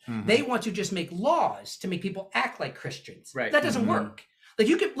to. They want to just make laws to make people act like Christians. Right. That doesn't work. Like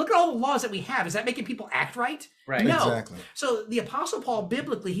you can look at all the laws that we have. Is that making people act right? Right. No. Exactly. So the Apostle Paul,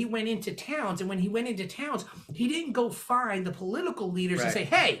 biblically, he went into towns, and when he went into towns, he didn't go find the political leaders and say,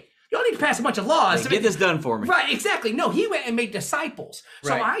 "Hey, y'all need to pass a bunch of laws. Get this done for me." Right. Exactly. No, he went and made disciples.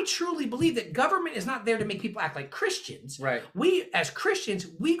 So I truly believe that government is not there to make people act like Christians. Right. We, as Christians,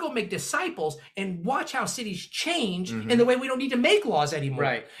 we go make disciples and watch how cities change in the way we don't need to make laws anymore.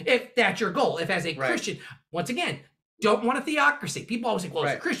 Right. If that's your goal. If as a Christian, once again, don't want a theocracy. People always say, well,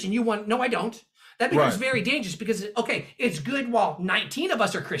 as a Christian, you want, no, I don't. That becomes very dangerous because, okay, it's good while 19 of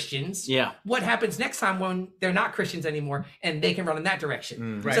us are Christians. Yeah. What happens next time when they're not Christians anymore and they can run in that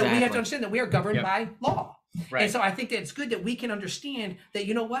direction? So we have to understand that we are governed by law. Right. And so I think that it's good that we can understand that,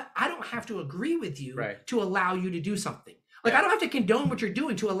 you know what, I don't have to agree with you to allow you to do something. Like, I don't have to condone what you're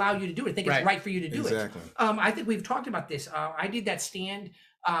doing to allow you to do it. I think it's right for you to do it. I think we've talked about this. I did that stand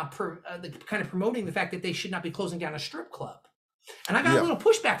kind of promoting the fact that they should not be closing down a strip club. And I got a little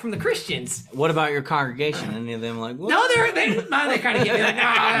pushback from the Christians. What about your congregation? Any of them like, what? No, they kind of get it.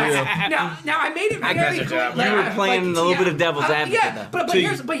 Now I made it very clear. You were playing a little bit of devil's advocate. But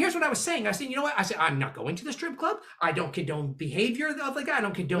here's what I was saying. I said, you know what? I said, I'm not going to the strip club. I don't condone behavior of the guy. I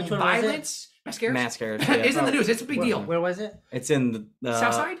don't condone violence. Mascaras. It's in the news. It's a big deal. Where was it? It's in the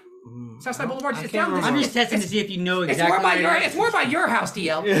Southside? Southside Boulevard. It's down I'm just testing to see if you know exactly. It's more by your house,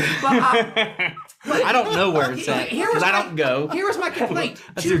 DL. But I don't know where it's at because I don't go. Here was my complaint.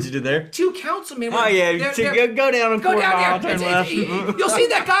 I see what you did there. 2 councilmen. Oh yeah, go down and go down there. You'll see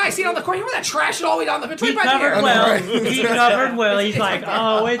that guy sitting on the corner. You remember that trash all the way down the He covered well. He covered well. He's like,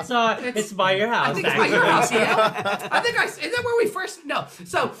 oh, it's by your house. I think it's by your house. Yeah. I think is that where we first? No.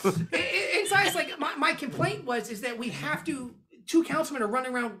 So it's like my complaint is that we have to. 2 councilmen are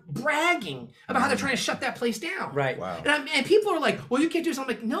running around bragging about how they're trying to shut that place down. Right. Wow. And people are like, well, you can't do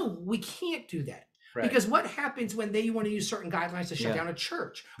something. I'm like, no, we can't do that. Right. Because what happens when they want to use certain guidelines to shut down a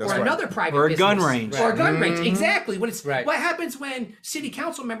church or another private or a business, gun range or a gun range? Exactly. What happens when city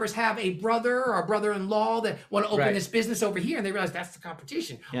council members have a brother or a brother-in-law that want to open this business over here and they realize that's the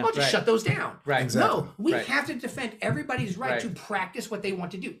competition? Yeah. Well, just shut those down. Right. Exactly. No, we have to defend everybody's right to practice what they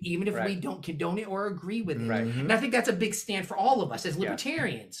want to do, even if we don't condone it or agree with it. Right. And I think that's a big stand for all of us as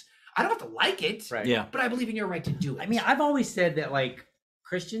libertarians. I don't have to like it, but I believe in your right to do it. I mean, I've always said that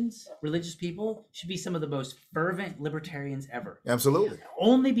Christians, religious people, should be some of the most fervent libertarians ever. Absolutely.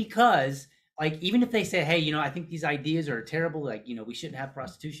 Only because, even if they say, hey, I think these ideas are terrible, we shouldn't have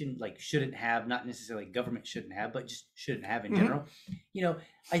prostitution, shouldn't have, not necessarily government shouldn't have, but just shouldn't have in general.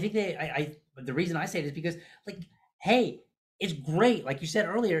 I think the reason I say it is because, hey, it's great, like you said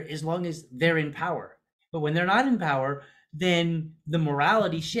earlier, as long as they're in power. But when they're not in power, then the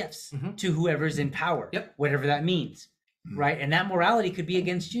morality shifts to whoever's in power, whatever that means. Right. And that morality could be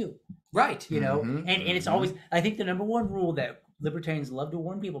against you. Right. And it's always, I think the number one rule that libertarians love to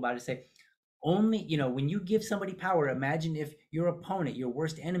warn people about is say, only, when you give somebody power, imagine if your opponent, your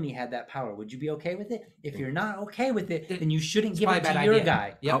worst enemy had that power. Would you be okay with it? If you're not okay with it, then you shouldn't give it to your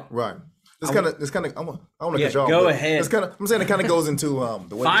guy. Yep. Right. This kind of. I want to get y'all. Go ahead. I'm saying it kind of goes into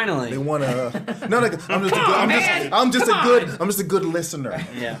the way finally they want to. No, I'm just a good listener.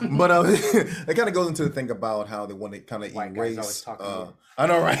 Yeah. But it kind of goes into the thing about how they want to kind of erase. I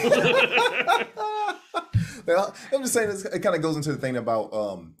know, right? Well, I'm just saying it kind of goes into the thing about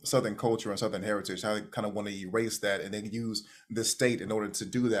Southern culture and Southern heritage, how they kind of want to erase that and then use the state in order to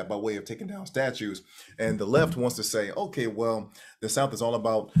do that by way of taking down statues. And the left wants to say, okay, well, the South is all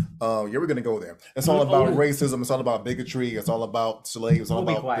about, yeah, we're going to go there. It's all about racism. It's all about bigotry. It's all about slaves. It's all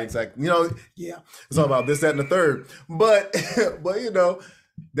about exact, yeah, it's all about this, that, and the third. But,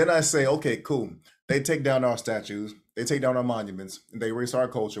 then I say, okay, cool. They take down our statues. They take down our monuments. They erase our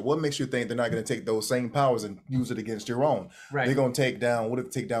culture. What makes you think they're not going to take those same powers and use it against your own? Right. They're going to take down, what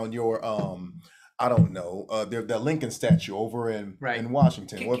if they take down your, I don't know, their Lincoln statue over in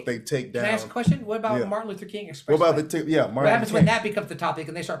Washington? What if they take down? Can I ask a question? What about Martin Luther King Expressway? What about Martin What happens King? when that becomes the topic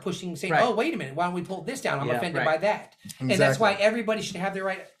and they start pushing, saying, oh, wait a minute, why don't we pull this down? I'm offended by that. Exactly. And that's why everybody should have their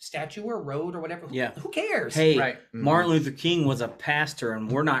right statue or road or whatever. Yeah. Who cares? Hey, Martin Luther King was a pastor,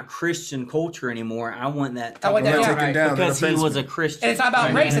 and we're not Christian culture anymore. I want that taken down because he was a Christian. And it's not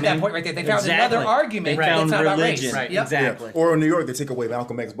about race at that point right there. They found another argument. They found it's not religion. about race. Right. Exactly. Or in New York, they take away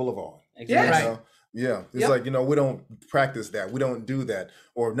Malcolm X Boulevard. Exactly. Yeah, it's like, we don't practice that. We don't do that.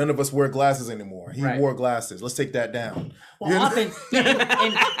 Or none of us wear glasses anymore. He wore glasses. Let's take that down. Well, often,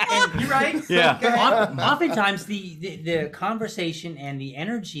 and you're right. Yeah. Oftentimes, the conversation and the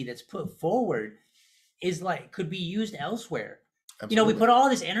energy that's put forward is could be used elsewhere. Absolutely. We put all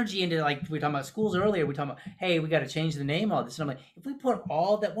this energy into, like, we were talking about schools earlier. We talking about, hey, we got to change the name, all this. And I'm like, if we put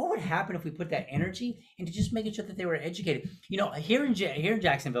all that, what would happen if we put that energy into just making sure that they were educated? Here in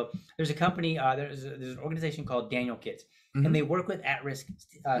Jacksonville, there's a company, there's an organization called Daniel Kids, and they work with at-risk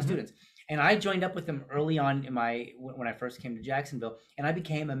students. And I joined up with them early on when I first came to Jacksonville, and I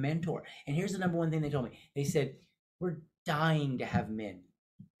became a mentor. And here's the number one thing they told me. They said, we're dying to have men.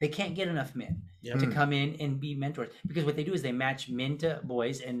 They can't get enough men to come in and be mentors, because what they do is they match men to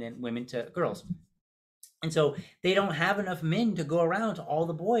boys and then women to girls. And so they don't have enough men to go around to all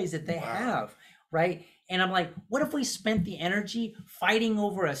the boys that they have, right? And I'm like, what if we spent the energy fighting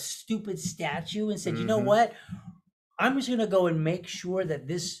over a stupid statue and said, you know what? I'm just going to go and make sure that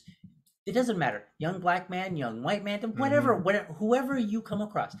it doesn't matter. Young black man, young white man, whatever, whoever you come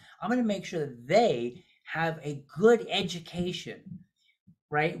across, I'm going to make sure that they have a good education.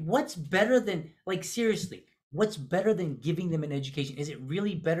 Right? What's better than, seriously, what's better than giving them an education? Is it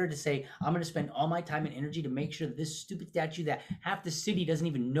really better to say, I'm going to spend all my time and energy to make sure that this stupid statue that half the city doesn't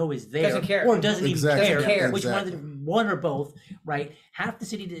even know is there, doesn't care, or doesn't even care, which one or both, right? Half the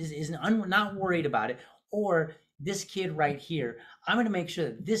city is not worried about it, or this kid right here, I'm going to make sure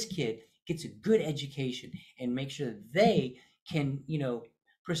that this kid gets a good education and make sure that they can,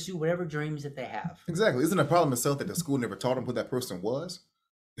 pursue whatever dreams that they have. Exactly. Isn't the problem itself that the school never taught them who that person was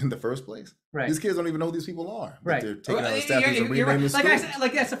in the first place? Right. These kids don't even know who these people are. Right. They're taking out the statues and renaming schools.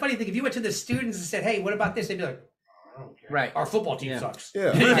 That's the funny thing. If you went to the students and said, "Hey, what about this?" They'd be like, "I don't care. Right. Our football team sucks."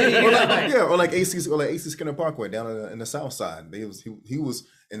 Yeah. Or like AC Skinner Parkway down in the South Side. He was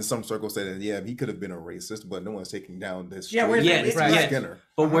in some circles said that he could have been a racist, but no one's taking down this. Skinner.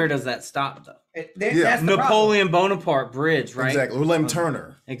 But where does that stop though? That's Napoleon Bonaparte Bridge, right? Exactly. Or Lem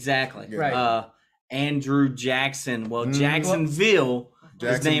Turner. Exactly. Yeah. Right. Andrew Jackson. Well, Jacksonville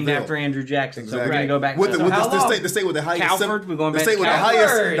is named after Andrew Jackson. Exactly. So we're gonna go back with to the state with the highest Calford. We're going back to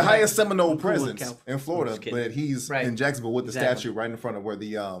the highest Seminole presence in Florida, but he's in Jacksonville with the statue right in front of where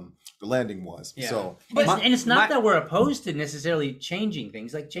the landing was. Yeah. So, and it's not that we're opposed to necessarily changing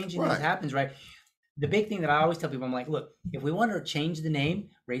things. Changing things happens, right? The big thing that I always tell people, I'm like, look, if we want to change the name,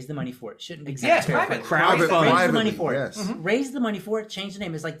 raise the money for it. Shouldn't be private. Raise the money for it. Yes. Raise the money for it. Change the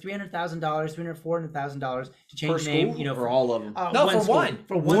name. It's like $300,000, $400,000 to change the name. For all of them.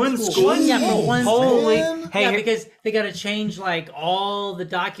 For one school. Yeah, for one Holy. school. Hey, because they got to change all the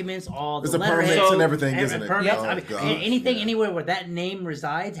documents, all the permits and everything, isn't it? Permits. Oh, anything anywhere where that name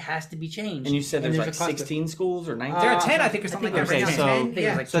resides has to be changed. And you said there's 16 schools or 19? There are 10, I think, or something like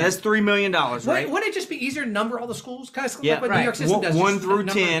that. So that's $3 million, right? Wouldn't it just be easier to number all the schools? Kind of like what New York system does. 1 through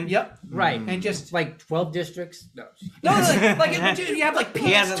 10. Yep. Right. And just 12 districts. No, you have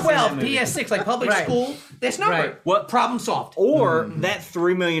PS 12, PS 6, like public school. That's numbered. What problem solved? Or that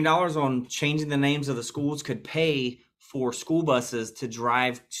 $3 million on changing the names of the schools could pay for school buses to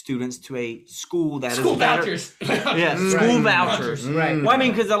drive students to a school that school is better. Vouchers. School vouchers. Right. Well, I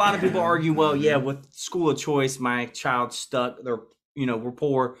mean, because a lot of people argue, with school of choice, my child's stuck. We're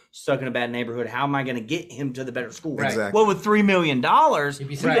poor, stuck in a bad neighborhood. How am I going to get him to the better school? Right. Exactly. Well, with $3 million,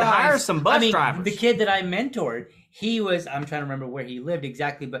 we could hire some bus drivers. The kid that I mentored, I'm trying to remember where he lived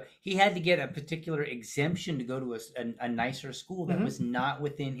exactly, but he had to get a particular exemption to go to a nicer school that was not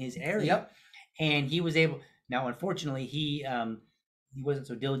within his area. Yep. And he was able. Now, unfortunately, he he wasn't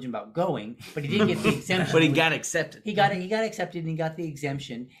so diligent about going, but he did get the exemption. But he got accepted. He got accepted and he got the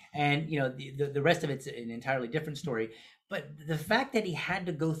exemption, and the rest of it's an entirely different story. But the fact that he had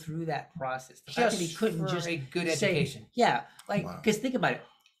to go through that process, the fact that he couldn't for just a good say, education. yeah, like because think about it,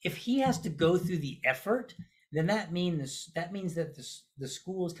 if he has to go through the effort, then that means that the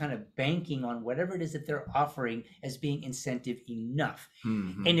school is kind of banking on whatever it is that they're offering as being incentive enough.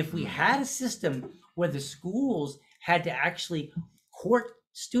 And if we had a system where the schools had to actually court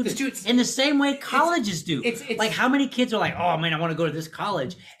students in the same way colleges do. It's like how many kids are like, oh man, I want to go to this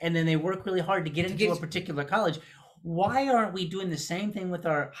college, and then they work really hard to get into a particular college. Why aren't we doing the same thing with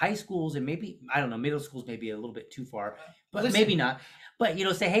our high schools and maybe, I don't know, middle schools maybe a little bit too far, but maybe not. But,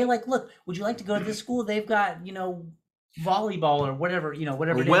 say, hey, like, look, would you like to go to this school? They've got, volleyball or whatever,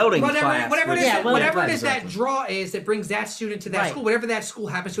 whatever it is. Welding whatever class. it is that draw is that brings that student to that school, whatever that school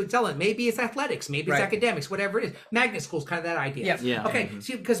happens to excel in. Maybe it's athletics, maybe it's academics, whatever it is. Magnet school's kind of that idea. Yeah. Okay,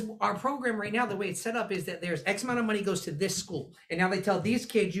 see, because our program right now, the way it's set up is that there's X amount of money goes to this school. And now they tell these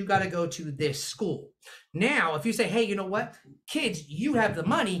kids, you got to go to this school. Now, if you say, hey, you know what? Kids, you have the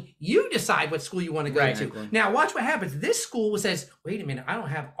money. You decide what school you want to go to. Now, watch what happens. This school says, wait a minute, I don't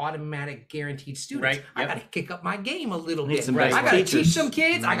have automatic guaranteed students. I got to kick up my game a little bit. I got to teach some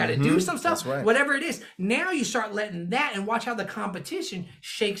kids. I got to do some stuff, whatever it is. Now you start letting that and watch how the competition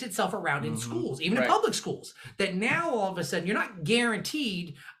shakes itself around in schools, even in public schools. That now all of a sudden you're not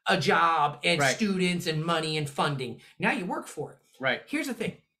guaranteed a job and students and money and funding. Now you work for it. Right. Here's the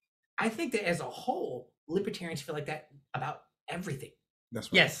thing. I think that as a whole, libertarians feel like that about everything.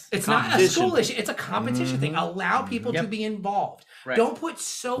 That's right. Yes. It's not a school issue. It's a competition thing. Allow people to be involved. Don't put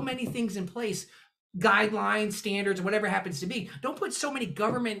so many things in place, guidelines, standards, whatever it happens to be. Don't put so many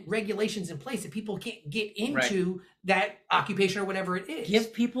government regulations in place that people can't get into that occupation or whatever it is.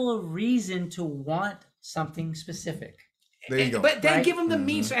 Give people a reason to want something specific. There you go. But then give them the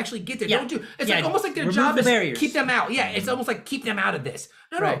means to actually get there. Don't do. It's like almost like their Remove job the is barriers. keep them out. Yeah, it's almost like keep them out of this.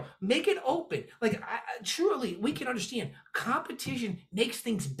 No, make it open. Like truly, we can understand competition makes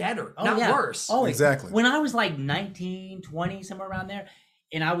things better, not worse. Oh, exactly. When I was like 19, 20, somewhere around there,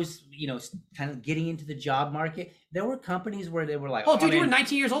 and I was, kind of getting into the job market, there were companies where they were like, oh, dude, you were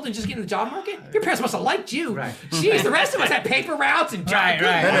 19 years old and just getting in the job market? Your parents must have liked you. Right. Jeez, the rest of us had paper routes and job.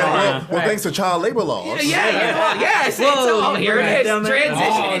 Well, thanks to child labor laws. Yes. Whoa, here it is.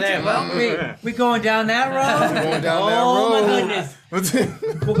 Transition. We going down that road? Going down that road. My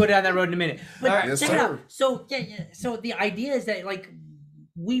goodness. We'll go down that road in a minute. But Yes, check it sir. out. So, so the idea is that, like,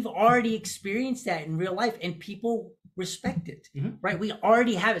 we've already experienced that in real life, and people respect it, right? We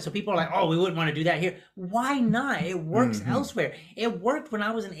already have it. So people are like, oh, we wouldn't want to do that here. Why not? It works elsewhere. It worked when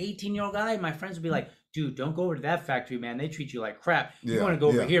I was an 18-year-old guy, and my friends would be like, dude, don't go over to that factory, man. They treat you like crap. You want to go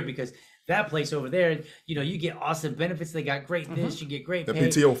over here because that place over there, you get awesome benefits. They got great this, you get great The pay.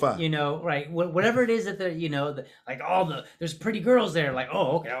 PTO 5. Right. Whatever it is that there's pretty girls there. Like,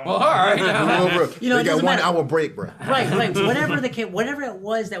 oh, okay. Well, all right. They got 1 hour break, bro. Right. Whatever it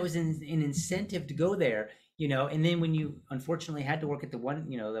was that was an incentive to go there. And then when you unfortunately had to work at the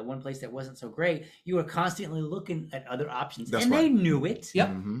one place that wasn't so great, you were constantly looking at other options. They knew it.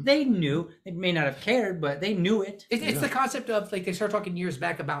 Yep. They knew. They may not have cared, but they knew it. It's the concept of, like, they started talking years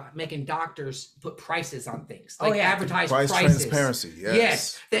back about making doctors put prices on things. Like advertise prices. Transparency,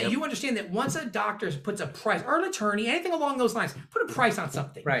 yes. That you understand that once a doctor puts a price, or an attorney, anything along those lines, put a price on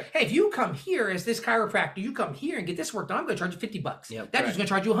something. Right. Hey, if you come here as this chiropractor, you come here and get this work done, I'm going to charge you $50. Yep. That dude's going to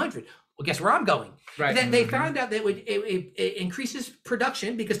charge you $100. Well, guess where I'm going? Right. Then they found out that it increases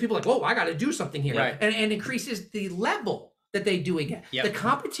production because people are like, whoa, I got to do something here. Right. And increases the level that they do again. Yep. The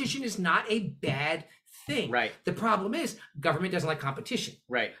competition is not a bad thing. Right. The problem is government doesn't like competition.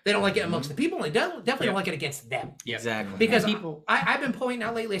 Right. They don't like it amongst the people, and they definitely don't like it against them. Yeah. Exactly. Because people, I've been pointing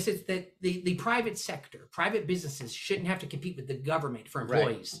out lately, I said that the private sector, private businesses shouldn't have to compete with the government for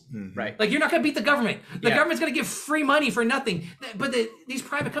employees. Right. Like, you're not going to beat the government. The government's going to give free money for nothing. But these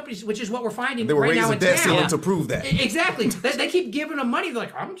private companies, which is what we're finding They were right now raising in debt town. ceiling to prove that. Exactly. They keep giving them money. They're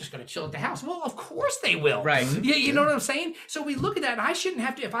like, I'm just going to chill at the house. Well, of course they will. Right. You know what I'm saying? So we look at that, and I shouldn't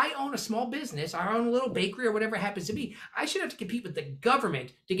have to, if I own a small business, I own a little bakery or whatever it happens to be, I should have to compete with the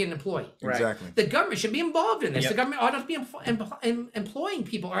government to get an employee. Right. Exactly. The government should be involved in this. Yep. The government ought not to be employing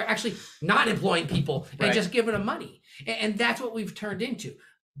people, or actually not employing people, and just giving them money. And that's what we've turned into.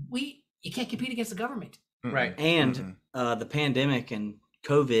 You can't compete against the government. Right. And the pandemic and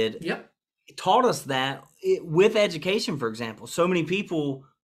COVID Yep. taught us that with education, for example, so many people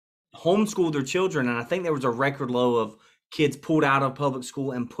homeschooled their children, and I think there was a record low of kids pulled out of public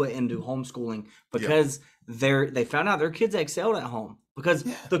school and put into homeschooling because they found out their kids excelled at home because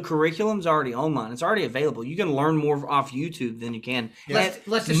the curriculum's already online. It's already available. You can learn more off YouTube than you can less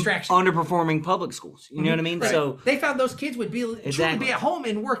distraction. Underperforming public schools. You know what I mean? Right. So they found those kids would be truly be at home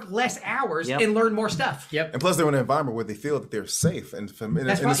and work less hours and learn more stuff. Yep. And plus, they're in an environment where they feel that they're safe and it's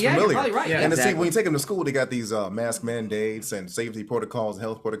You're familiar. probably right. And see, when you take them to school, they got these mask mandates and safety protocols and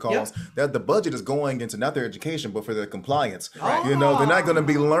health protocols. That the budget is going into not their education, but for their compliance. Right. You know, they're not going to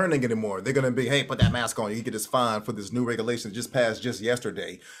be learning anymore. They're going to be, hey, put that mask on. You get this fine for this new regulation that just passed just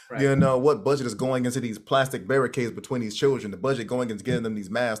yesterday. Right. You know, what budget is going into these plastic barricades between these children? The budget going into getting them these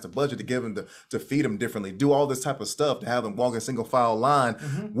masks. The budget to give them to feed them differently. Do all this type of stuff to have them walk in single file line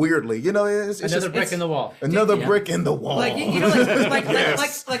weirdly. You know, it's Another just brick in the wall. another brick in the wall. Like, you know,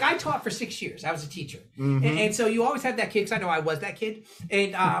 like I taught for 6 years. I was a teacher. And so you always have that kid, because I know I was that kid.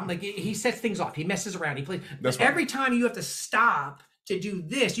 And like he sets things off. He messes around. He plays. Every time you have to stop to do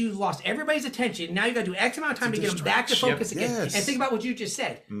this, you've lost everybody's attention. Now you got to do X amount of time to get them back to focus again. Yes. And think about what you just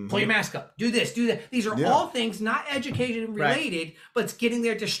said. Pull your mask up. Do this, do that. These are all things not education related, but it's getting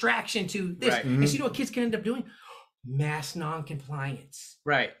their distraction to this. Right. And so you know what kids can end up doing? Mass non-compliance.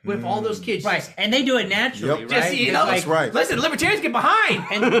 Right. With all those kids. Right. And they do it naturally, Yep. right? Just, you know, That's right. Listen, libertarians get behind.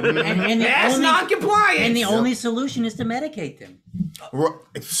 And the Mass only, non-compliance. and the only solution is to medicate them.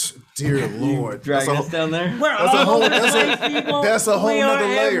 Dear Lord, dragging us down there. We're That's a all whole- over the that's a- place, people. that's a whole we are nother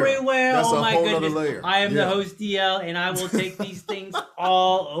layer. everywhere. That's oh a my whole goodness. nother layer. I am the Yeah. host DL, and I will take these things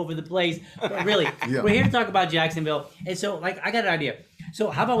all over the place. But really, we're here to talk about Jacksonville. And so, like, I got an idea. So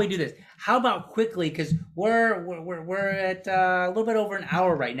how about we do this? How about quickly, because we're at a little bit over an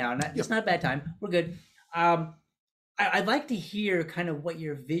hour right now. It's not a bad time. We're good. I'd like to hear kind of what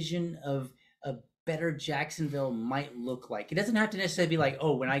your vision of a better Jacksonville might look like. It doesn't have to necessarily be like,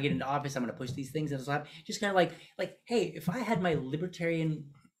 oh, when I get into office, I'm going to push these things. And just kind of like, hey, if I had my libertarian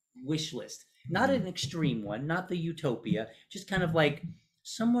wish list, not an extreme one, not the utopia, just kind of like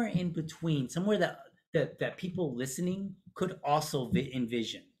somewhere in between, somewhere that people listening could also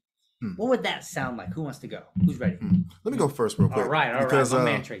envision. What would that sound like? Who wants to go? Who's ready? Let me go first real quick. All right. Because, My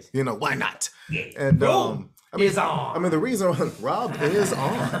man, Tracy. you know, why not? Yeah. And Is on. I mean, the reason Rob is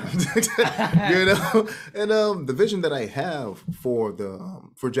on, you know, and the vision that I have for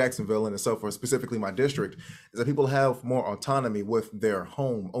for Jacksonville and itself, or specifically my district, is that people have more autonomy with their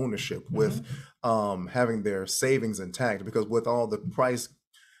home ownership, with having their savings intact, because with all the price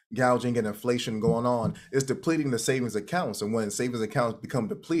gouging and inflation going on, it's depleting the savings accounts, and when savings accounts become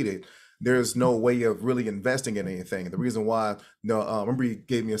depleted, there's no way of really investing in anything. The reason why, remember you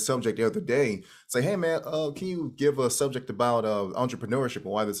gave me a subject the other day, say, hey man, can you give a subject about entrepreneurship and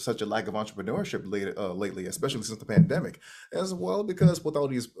why there's such a lack of entrepreneurship lately, especially since the pandemic? As well, because with all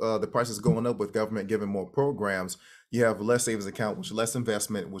these the prices going up, with government giving more programs, you have less savings account, which less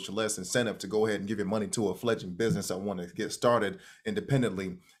investment, which less incentive to go ahead and give your money to a fledgling business that want to get started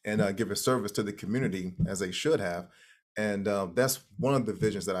independently and give a service to the community as they should have. And that's one of the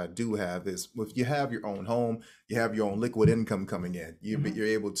visions that I do have, is if you have your own home, you have your own liquid income coming in, you're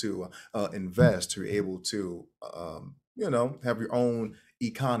able to invest, you're able to, have your own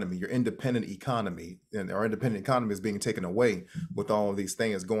economy, your independent economy. And our independent economy is being taken away with all of these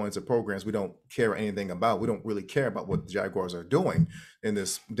things going to programs we don't care anything about. We don't really care about what the Jaguars are doing in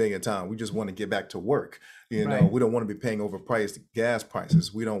this day and time. We just want to get back to work. You know, we don't want to be paying overpriced gas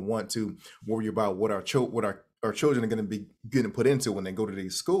prices. We don't want to worry about what our children are going to be getting put into when they go to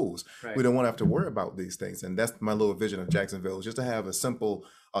these schools. Right. We don't want to have to worry about these things. And that's my little vision of Jacksonville, is just to have a simple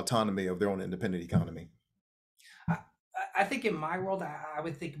autonomy of their own independent economy. I think in my world, I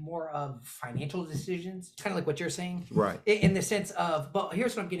would think more of financial decisions, kind of like what you're saying. Right. In the sense of, but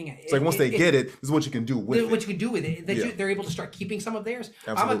here's what I'm getting at. It's like once they get it, this is what you can do with it. What you can do with it. They're able to start keeping some of theirs.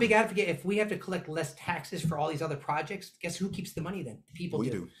 Absolutely. I'm a big advocate. If we have to collect less taxes for all these other projects, guess who keeps the money then? The people We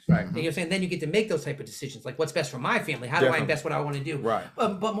do. Right. You know what I'm saying? Then you get to make those type of decisions. Like, what's best for my family? How do I invest what I want to do? Right.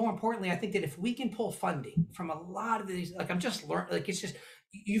 But more importantly, I think that if we can pull funding from a lot of these, like I'm just learning, like it's just,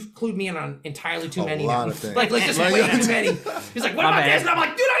 you've clued me in on entirely too many. A lot of things. Like just way too many. He's like, what about this? And I'm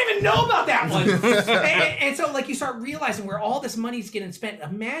like, dude, I don't even know about that one. and so like you start realizing where all this money's getting spent.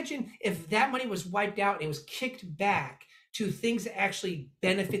 Imagine if that money was wiped out and it was kicked back to things that actually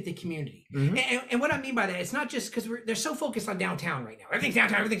benefit the community. And what I mean by that, it's not just because they're so focused on downtown right now.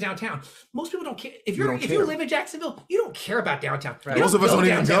 Everything's downtown. Most people don't care. If you live in Jacksonville, you don't care about downtown. Right. Most of us don't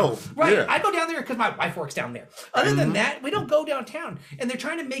even go. Right. Yeah. I go down there because my wife works down there. Other than that, we don't go downtown. And they're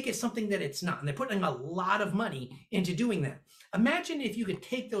trying to make it something that it's not. And they're putting a lot of money into doing that. Imagine if you could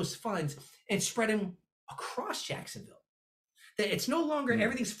take those funds and spread them across Jacksonville. That it's no longer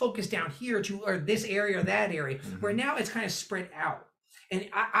everything's focused down here or this area or that area, where now it's kind of spread out. And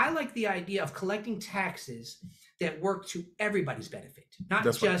I like the idea of collecting taxes that work to everybody's benefit, not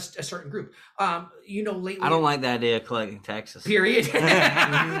That's right. just a certain group. Lately I don't like the idea of collecting taxes. period.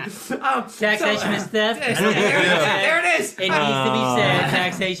 Taxation is theft. I don't think There it is. it needs to be said.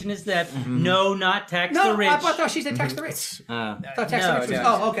 Taxation is theft. No, not tax No, the rich. I thought she said tax the rich. I thought tax the No, rich was, no.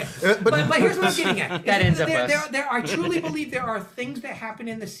 oh, okay. But here's what I'm getting at. That ends up us. I truly believe there are things that happen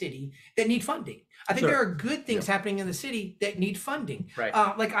in the city that need funding. I think Sure. there are good things happening in the city that need funding. Right.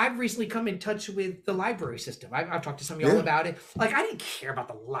 Like I've recently come in touch with the library system. I've talked to some of y'all Yeah. about it. Like I didn't care about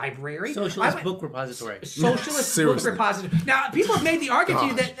the library. Socialist book repository. Socialist book Seriously. repository. Now, people have made the argument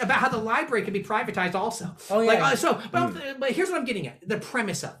to you Gosh. that about how the library can be privatized also. Oh, yeah. But here's what I'm getting at: the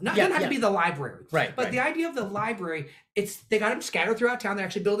premise of not Yeah, doesn't have yeah. to be the library, Right, But right. the idea of the library, they got them scattered throughout town. They're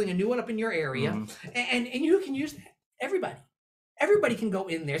actually building a new one up in your area, and you can use that. Everybody can go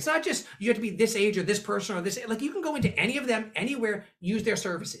in there. It's not just you have to be this age or this person or this. Like you can go into any of them anywhere, use their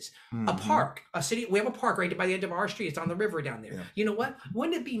services. A park, a city. We have a park right by the end of our street. It's on the river down there. Yeah. You know what?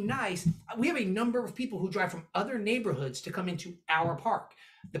 Wouldn't it be nice? We have a number of people who drive from other neighborhoods to come into our park.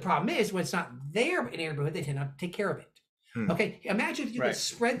 The problem is when it's not their neighborhood, they tend not to take care of it. Okay, imagine if you Right. could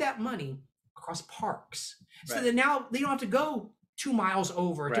spread that money across parks, so Right. that now they don't have to go 2 miles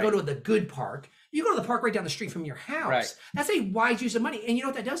over to go Right. to the good park. You go to the park right down the street from your house. Right. That's a wise use of money. And you know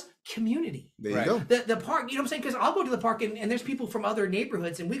what that does? Community. There Right. you go. The park, you know what I'm saying? Because I'll go to the park and there's people from other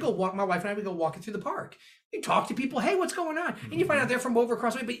neighborhoods and we go walk, my wife and I, we go walking through the park. We talk to people, hey, what's going on? And you find out they're from over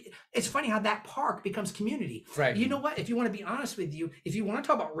across the way. But it's funny how that park becomes community. Right. You know what? If you want to be honest with you, if you want to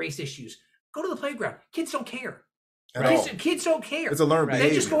talk about race issues, go to the playground. Kids don't care. At all. Kids don't care. It's a learned Right. They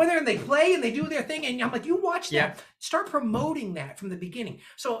behavior. just go in there and they play and they do their thing. And I'm like, you watch that. Yeah. Start promoting that from the beginning.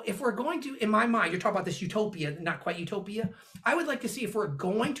 So if we're going to, in my mind, you're talking about this utopia, not quite utopia. I would like to see if we're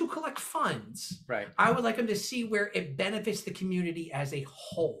going to collect funds, Right. I would like them to see where it benefits the community as a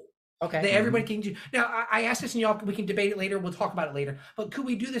whole. Okay. That everybody can do. Now, I asked this and y'all, we can debate it later. We'll talk about it later. But could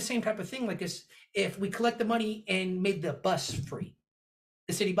we do the same type of thing like this if we collect the money and made the bus free,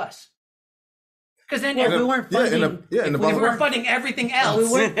 the city bus? Because then Well, if we weren't funding, and the if we we were weren't funding everything we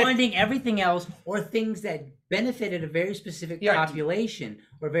else. weren't funding everything else or things that benefited a very specific Yeah. population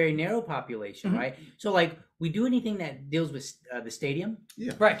or very narrow population, right? So like we do anything that deals with the stadium,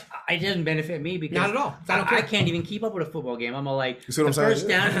 Right. it doesn't benefit me because Not at all. I don't care. I can't even keep up with a football game. I'm all like, You see what the I'm saying? first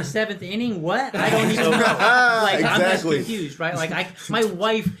down in the 7th inning, what? I don't even know. Like I'm just Exactly. confused, right? Like my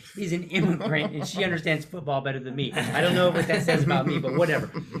wife is an immigrant and she understands football better than me. I don't know what that says about me, but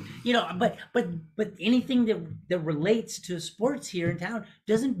whatever. You know, but anything that relates to sports here in town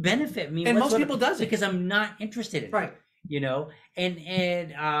doesn't benefit me. And most whatsoever people doesn't. because I'm not interested in it. Right. You know,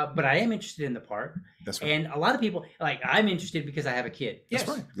 but I am interested in the park. That's right. And a lot of people, like, I'm interested because I have a kid. Yes.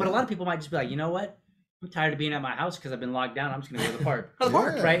 That's right. But a lot of people might just be like, you know what? I'm tired of being at my house because I've been locked down. I'm just going to go to the park. Go to the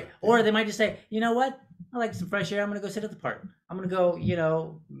park. Yeah. Right? Or they might just say, you know what? I like some fresh air. I'm going to go sit at the park. I'm going to go, you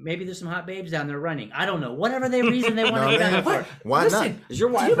know, maybe there's some hot babes down there running. I don't know. Whatever their reason they want to No, get down man. the park. Why not? Listen, Is your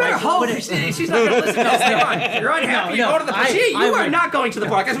wife you better like hope But she's not going to listen to us. You're unhappy. No, you go to the park. I You are would- not going to the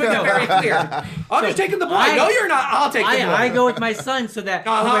park. Let's make that very clear. I'm just taking the boy. No, you're not. I'll take the boy. I go with my son so that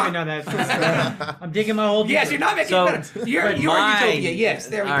Uh-huh. no, that's I'm digging my hole. Yes, deeper. you're not making So- it better. You're but utopia. Yes,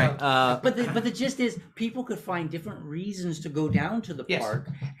 there we All go. right. But the gist is people could find different reasons to go down to the Yes. park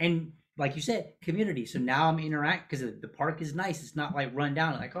and like you said, community. So now I'm interact because the park is nice. It's not like run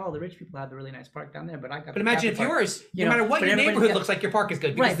down like, oh, the rich people have the really nice park down there, but I got. But imagine if yours, You no know, matter what but your everybody neighborhood got- looks like, your park is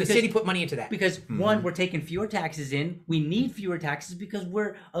good because Right, the because- city put money into that. because one, we're taking fewer taxes in. We need fewer taxes because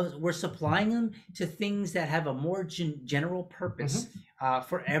we're supplying them to things that have a more general purpose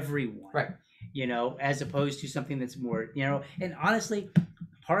for everyone. Right. You know, as opposed to something that's more, you know, and honestly,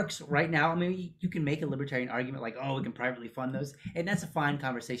 parks right now, I mean, you can make a libertarian argument like, oh, we can privately fund those. And that's a fine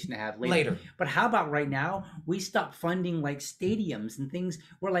conversation to have later. But how about right now, we stop funding like stadiums and things.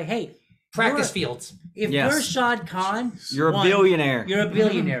 We're like, hey, Practice fields. if Yes. you're Shad Khan, You're a one, billionaire. You're a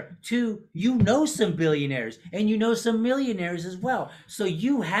billionaire. Two, you know some billionaires and you know some millionaires as well. So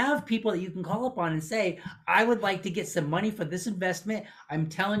you have people that you can call upon and say, I would like to get some money for this investment. I'm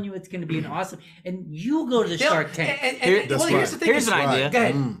telling you it's going to be an awesome. And you go to the Shark Tank. Well, here's the thing. Here's an is- idea. Go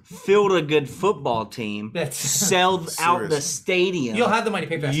ahead. Field a good football team. That's- Sell out the Seriously. stadium. You'll have the money to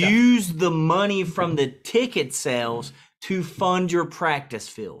pay for that stuff. Use the money from the ticket sales to fund your practice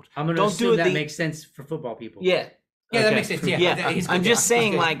field. I'm going to Don't assume it that the- makes sense for football people. Yeah. Yeah, that Okay. makes sense. Yeah, Yeah. he's I'm good, just yeah.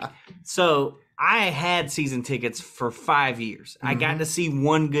 saying, Okay. like, so I had season tickets for 5 years. I got to see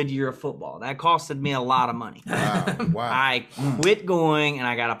one good year of football. That costed me a lot of money. Wow. I quit going and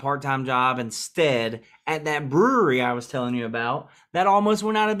I got a part-time job instead at that brewery I was telling you about that almost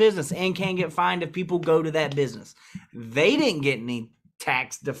went out of business and can get fined if people go to that business. They didn't get any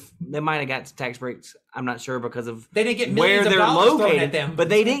they might have got tax breaks. I'm not sure because of They didn't get where millions of they're dollars thrown located, at them. but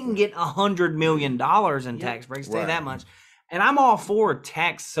they didn't get $100 million in tax breaks. Say Right. that much. And I'm all for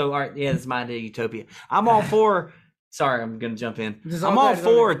tax. So, all right, yeah, this is my idea, utopia. I'm all for. Sorry, I'm gonna jump in. I'm all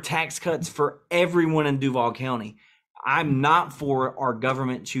for tax cuts for everyone in Duval County. I'm not for our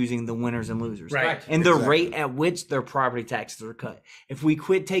government choosing the winners and losers. Right. And the rate at which their property taxes are cut. If we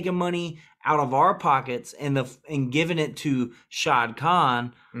quit taking money out of our pockets and giving it to Shad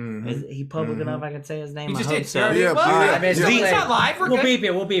Khan, is he public enough I can say his name? You I just hope did. so. Yeah, Well, yeah. it's not live. We're We'll good. beep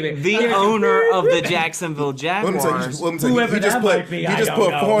it. We'll beep it. The owner of the Jacksonville Let me tell you, Jaguars. Whoever he just that put might be, he I just don't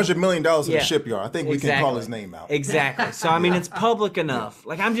put know. $400 million in Yeah. the shipyard. I think we can call his name out. Exactly. So I mean, it's public enough.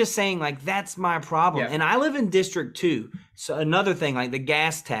 Like I'm just saying, like that's my problem. Yeah. And I live in District 2. So another thing, like the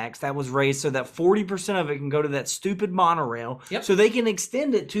gas tax that was raised so that 40% of it can go to that stupid monorail, Yep. so they can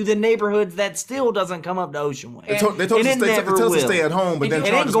extend it to the neighborhoods that still doesn't come up to Ocean Way. They told And us it to never will. stay at home, but then It It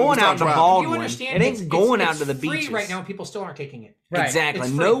charge ain't us when we going start out to driving. Baldwin. You understand? It ain't going out to the It's free beaches. right now. People still aren't taking it. Right. Exactly.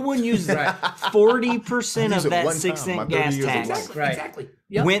 It's No free. one uses Right. 40% I of use it that one time, 6 my cent 30 gas years of tax. life. Exactly. Right. Exactly.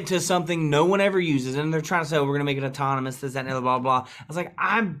 Yep. Went to something no one ever uses, and they're trying to say, "Oh, we're gonna make it autonomous." This, that, and the other, blah blah. I was like,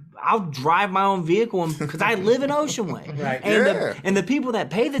 I'll drive my own vehicle because I live in Ocean Way, Right. And Yeah. the people that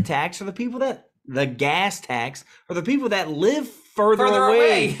pay the tax are the people that the gas tax are the people that live further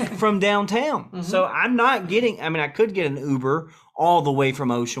away from downtown. So I'm not getting. I mean, I could get an Uber all the way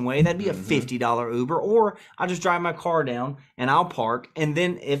from Ocean Way. That'd be a $50 Uber, or I'll just drive my car down and I'll park. And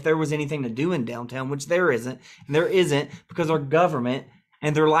then if there was anything to do in downtown, which there isn't, and there isn't because our government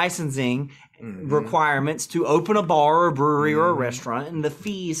and their licensing requirements to open a bar or a brewery or a restaurant, and the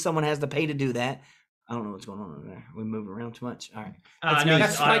fees someone has to pay to do that. I don't know what's going on over there. We move around too much. All right. That's me.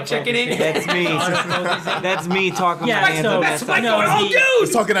 That's Mike checking in. That's me. That's me talking Yeah, my so anthem. That's Mike No, going, oh, he- dude!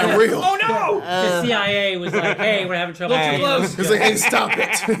 He's talking that real. Oh, no! The CIA was like, "Hey, we're having trouble." Look too getting close. those He's like, hey, jobs." stop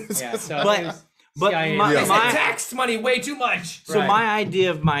it. Yeah, so But- it was but CIA. my- They my- said tax money way too much. So Right. my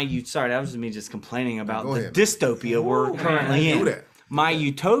idea of my sorry, that was me just complaining about Go the ahead. dystopia we're currently Do in. that. My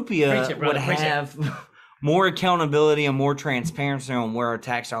utopia Preach it, brother, would preach it. have more accountability and more transparency on where our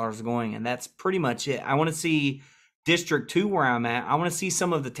tax dollars are going, and that's pretty much it. I want to see District 2 where I'm at. I want to see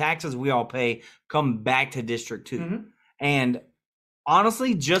some of the taxes we all pay come back to District 2. Mhm. And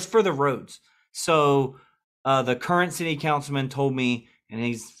honestly, just for the roads. So the current city councilman told me, and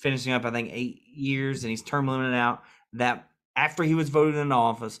he's finishing up, I think, 8 years, and he's term limited out, that after he was voted into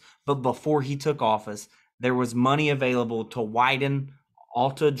office, but before he took office, there was money available to widen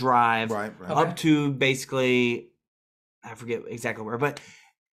Alta Drive Right, right. up to basically, I forget exactly where, but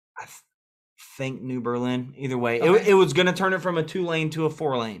I think New Berlin. Either way, Okay. it was going to turn it from a 2-lane to a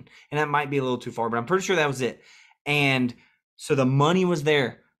 4-lane, and that might be a little too far, but I'm pretty sure that was it. And so the money was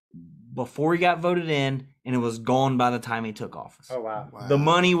there before he got voted in, and it was gone by the time he took office. Oh wow. The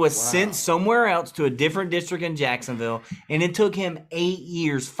money was sent somewhere else to a different district in Jacksonville, and it took him 8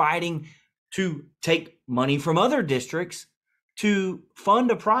 years fighting to take money from other districts to fund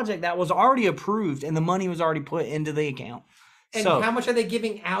a project that was already approved, and the money was already put into the account. And So how much are they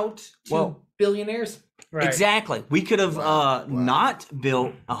giving out to Well, billionaires? Right. exactly, we could have not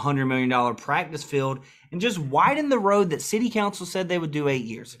built $100 million practice field and just widened the road that City Council said they would do 8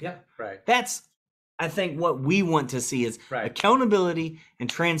 years ago. Yep. Right. That's, I think, what we want to see is Right. accountability and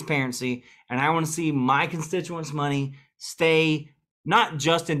transparency. And I want to see my constituents' money stay not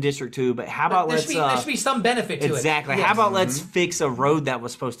just in District 2, but how about There let's should be some benefit to it. exactly. Yes. How about let's fix a road that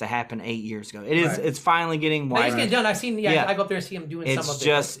was supposed to happen 8 years ago? It is. Right. It's finally getting No, he's wider. getting done. I've seen. Yeah, Yeah. I go up there and see him doing It's some of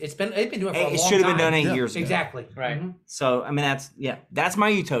just- it. They've been doing it for a long It time. should have been done 8 Yeah. years ago. Exactly. Right. Mhm. So I mean, that's my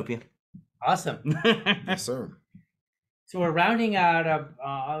utopia. Awesome. Yes, sir. So we're rounding out.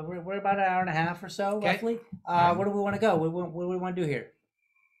 We're about an hour and a half or so, Okay. roughly. Where do we want to go? What do we want to do here?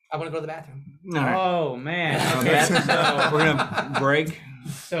 I want to go to the bathroom. All right. Oh man. Okay, Okay. so we're gonna break.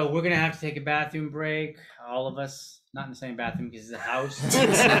 So we're gonna have to take a bathroom break. All of us, not in the same bathroom because it's a house. In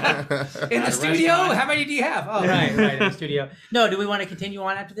Not the a studio? restaurant. How many do you have? Oh, right, in the studio. No, do we want to continue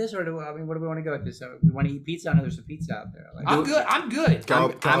on after this, or where do we want to go with this? So we want to eat pizza. I know there's some pizza out there. Like, I'm good. I'm good.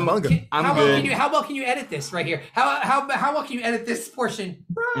 Cowabunga. I'm how well good. can you? How well can you edit this right here? How well can you edit this portion?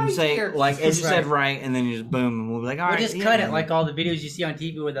 Right And say here. like as you said, Right. right, and then you just boom, and we'll be like, all we'll right, just cut it like all the videos you see on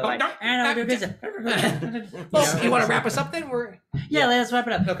TV where they're like, and I'll do pizza. Well, you want to wrap us up then? Yeah, let's wrap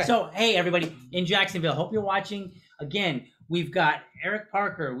it up. Okay. So, hey, everybody in Jacksonville, hope you're watching. Again, we've got Eric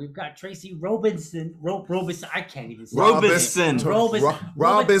Parker, we've got Tracy Robison. Robison, I can't even say it. Robison. Robison.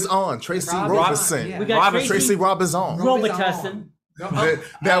 Rob is on. Tracy Rob- Robison. yeah. We got Robison. Tracy Rob is on. Robitussin.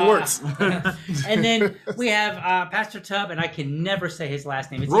 That works. And then we have Pastor Tubb, and I can never say his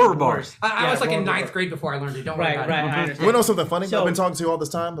last name. It's Roarbar. even worse. I was like in Roarbar. ninth grade before I learned it. Don't worry Right, about right. it. I understand. You know something funny? So- I've been talking to you all this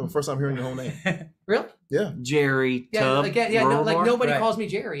time, but the first time hearing your whole name. Really? Yeah. Jerry Yeah, Tubb. like, like nobody Right. calls me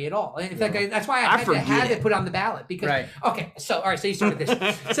Jerry at all. In fact, that's why I had to forget have it. it put on the ballot because. Right. Okay, so all right, so you started this.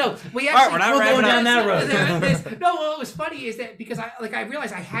 So we All right, actually we're not We'll go wrapping down up. that road. No, what was funny is that because I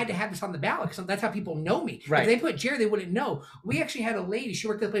realized I had to have this on the ballot because that's how people know me. Right. If they put Jerry, they wouldn't know. We actually had a lady. She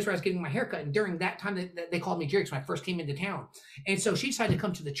worked at the place where I was getting my haircut, and during that time, they called me Jerry because when I first came into town, and so she decided to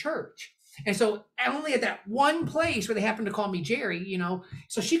come to the church. And so only at that one place where they happened to call me Jerry,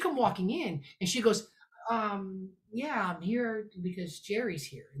 so she come walking in and she goes, yeah, I'm here because Jerry's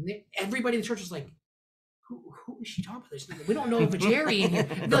here. And everybody in the church was like, who is she talking about? We don't know of a Jerry in here.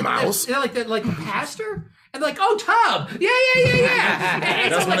 The mouse. They're like the pastor? And they're like, oh, Tubb. Yeah.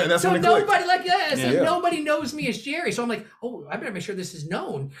 And That's so, when it- that's so when it clicked. nobody Yeah. nobody knows me as Jerry. So I'm like, oh, I better make sure this is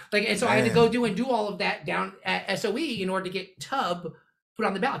known. And so I had to Man. go do all of that down at SOE in order to get Tubb put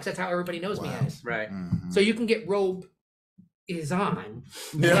on the ballot because that's how everybody knows me as. Right. So you can get Robe is on.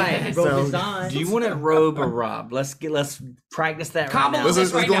 Yeah. Right. So- Robe is on. Do you want it Robe or Rob? Let's practice that right Kamala, now.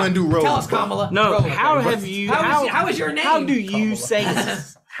 Let's right go now. and do Robe. Tell us, Kamala. No, Robe. how Okay. have you? How is your name? How do you Kamala? say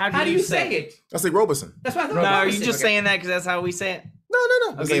this? How do you say it? I say Robison. That's what I thought. No, are you Robison. just Okay. saying that because that's how we say it? No.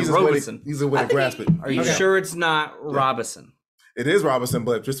 That's Okay, the easiest way to- Robison. easiest way I to think grasp it. Are you Okay. sure it's not Robison? It is Robison,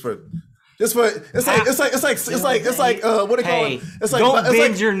 but just for it's like what do you call Hey, it? It's like don't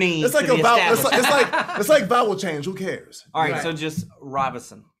bend your knees It's like to a the vowel. establishment. It's like vowel change. Who cares? All right, Right. so just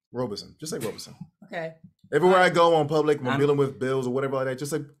Robison. Robison. Just say Robison. Okay. Everywhere I go on public, when I'm I'm- dealing with bills or whatever like that,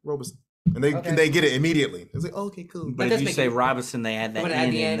 just say Robison, and Okay. they get it immediately. It's like okay, cool. But does if you make say it- Robison, they add I'm that gonna add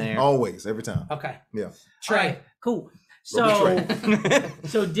N the in N. there. Always, every time. Okay. Yeah. All Trey. right. Cool. Robe So,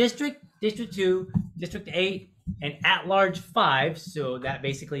 so District 2, District 8, and at large 5. So that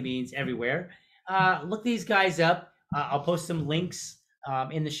basically means everywhere. Look these guys up. I'll post some links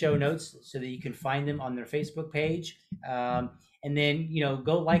in the show notes so that you can find them on their Facebook page. And then,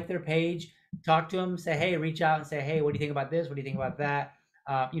 go like their page, talk to them, say, hey, reach out and say, hey, what do you think about this? What do you think about that?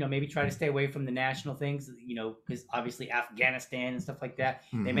 Maybe try to stay away from the national things, because obviously Afghanistan and stuff like that,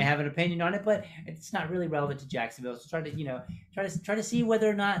 they may have an opinion on it, but it's not really relevant to Jacksonville. So try to see whether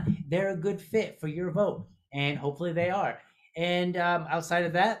or not they're a good fit for your vote, and hopefully they are. And outside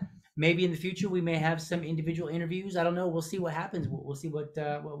of that, maybe in the future we may have some individual interviews. I don't know. We'll see what happens. We'll see what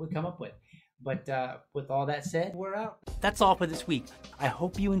we come up with. But with all that said, we're out. That's all for this week. I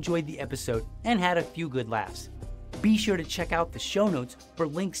hope you enjoyed the episode and had a few good laughs. Be sure to check out the show notes for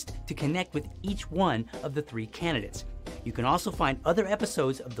links to connect with each one of the 3 candidates. You can also find other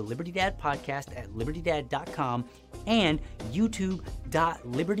episodes of the Liberty Dad podcast at libertydad.com and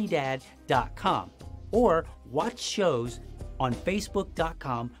youtube.libertydad.com, or watch shows on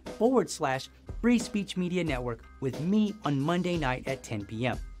facebook.com/Free Speech Media Network with me on Monday night at 10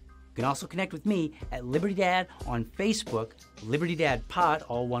 p.m. You can also connect with me at Liberty Dad on Facebook, Liberty Dad Pod,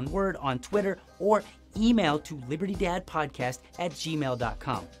 all one word, on Twitter, or email to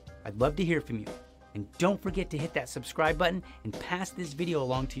libertydadpodcast@gmail.com. I'd love to hear from you. And don't forget to hit that subscribe button and pass this video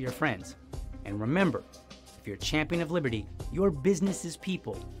along to your friends. And remember, if you're a champion of liberty, your business is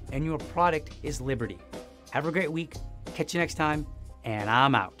people and your product is liberty. Have a great week. Catch you next time, and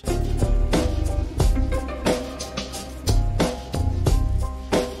I'm out.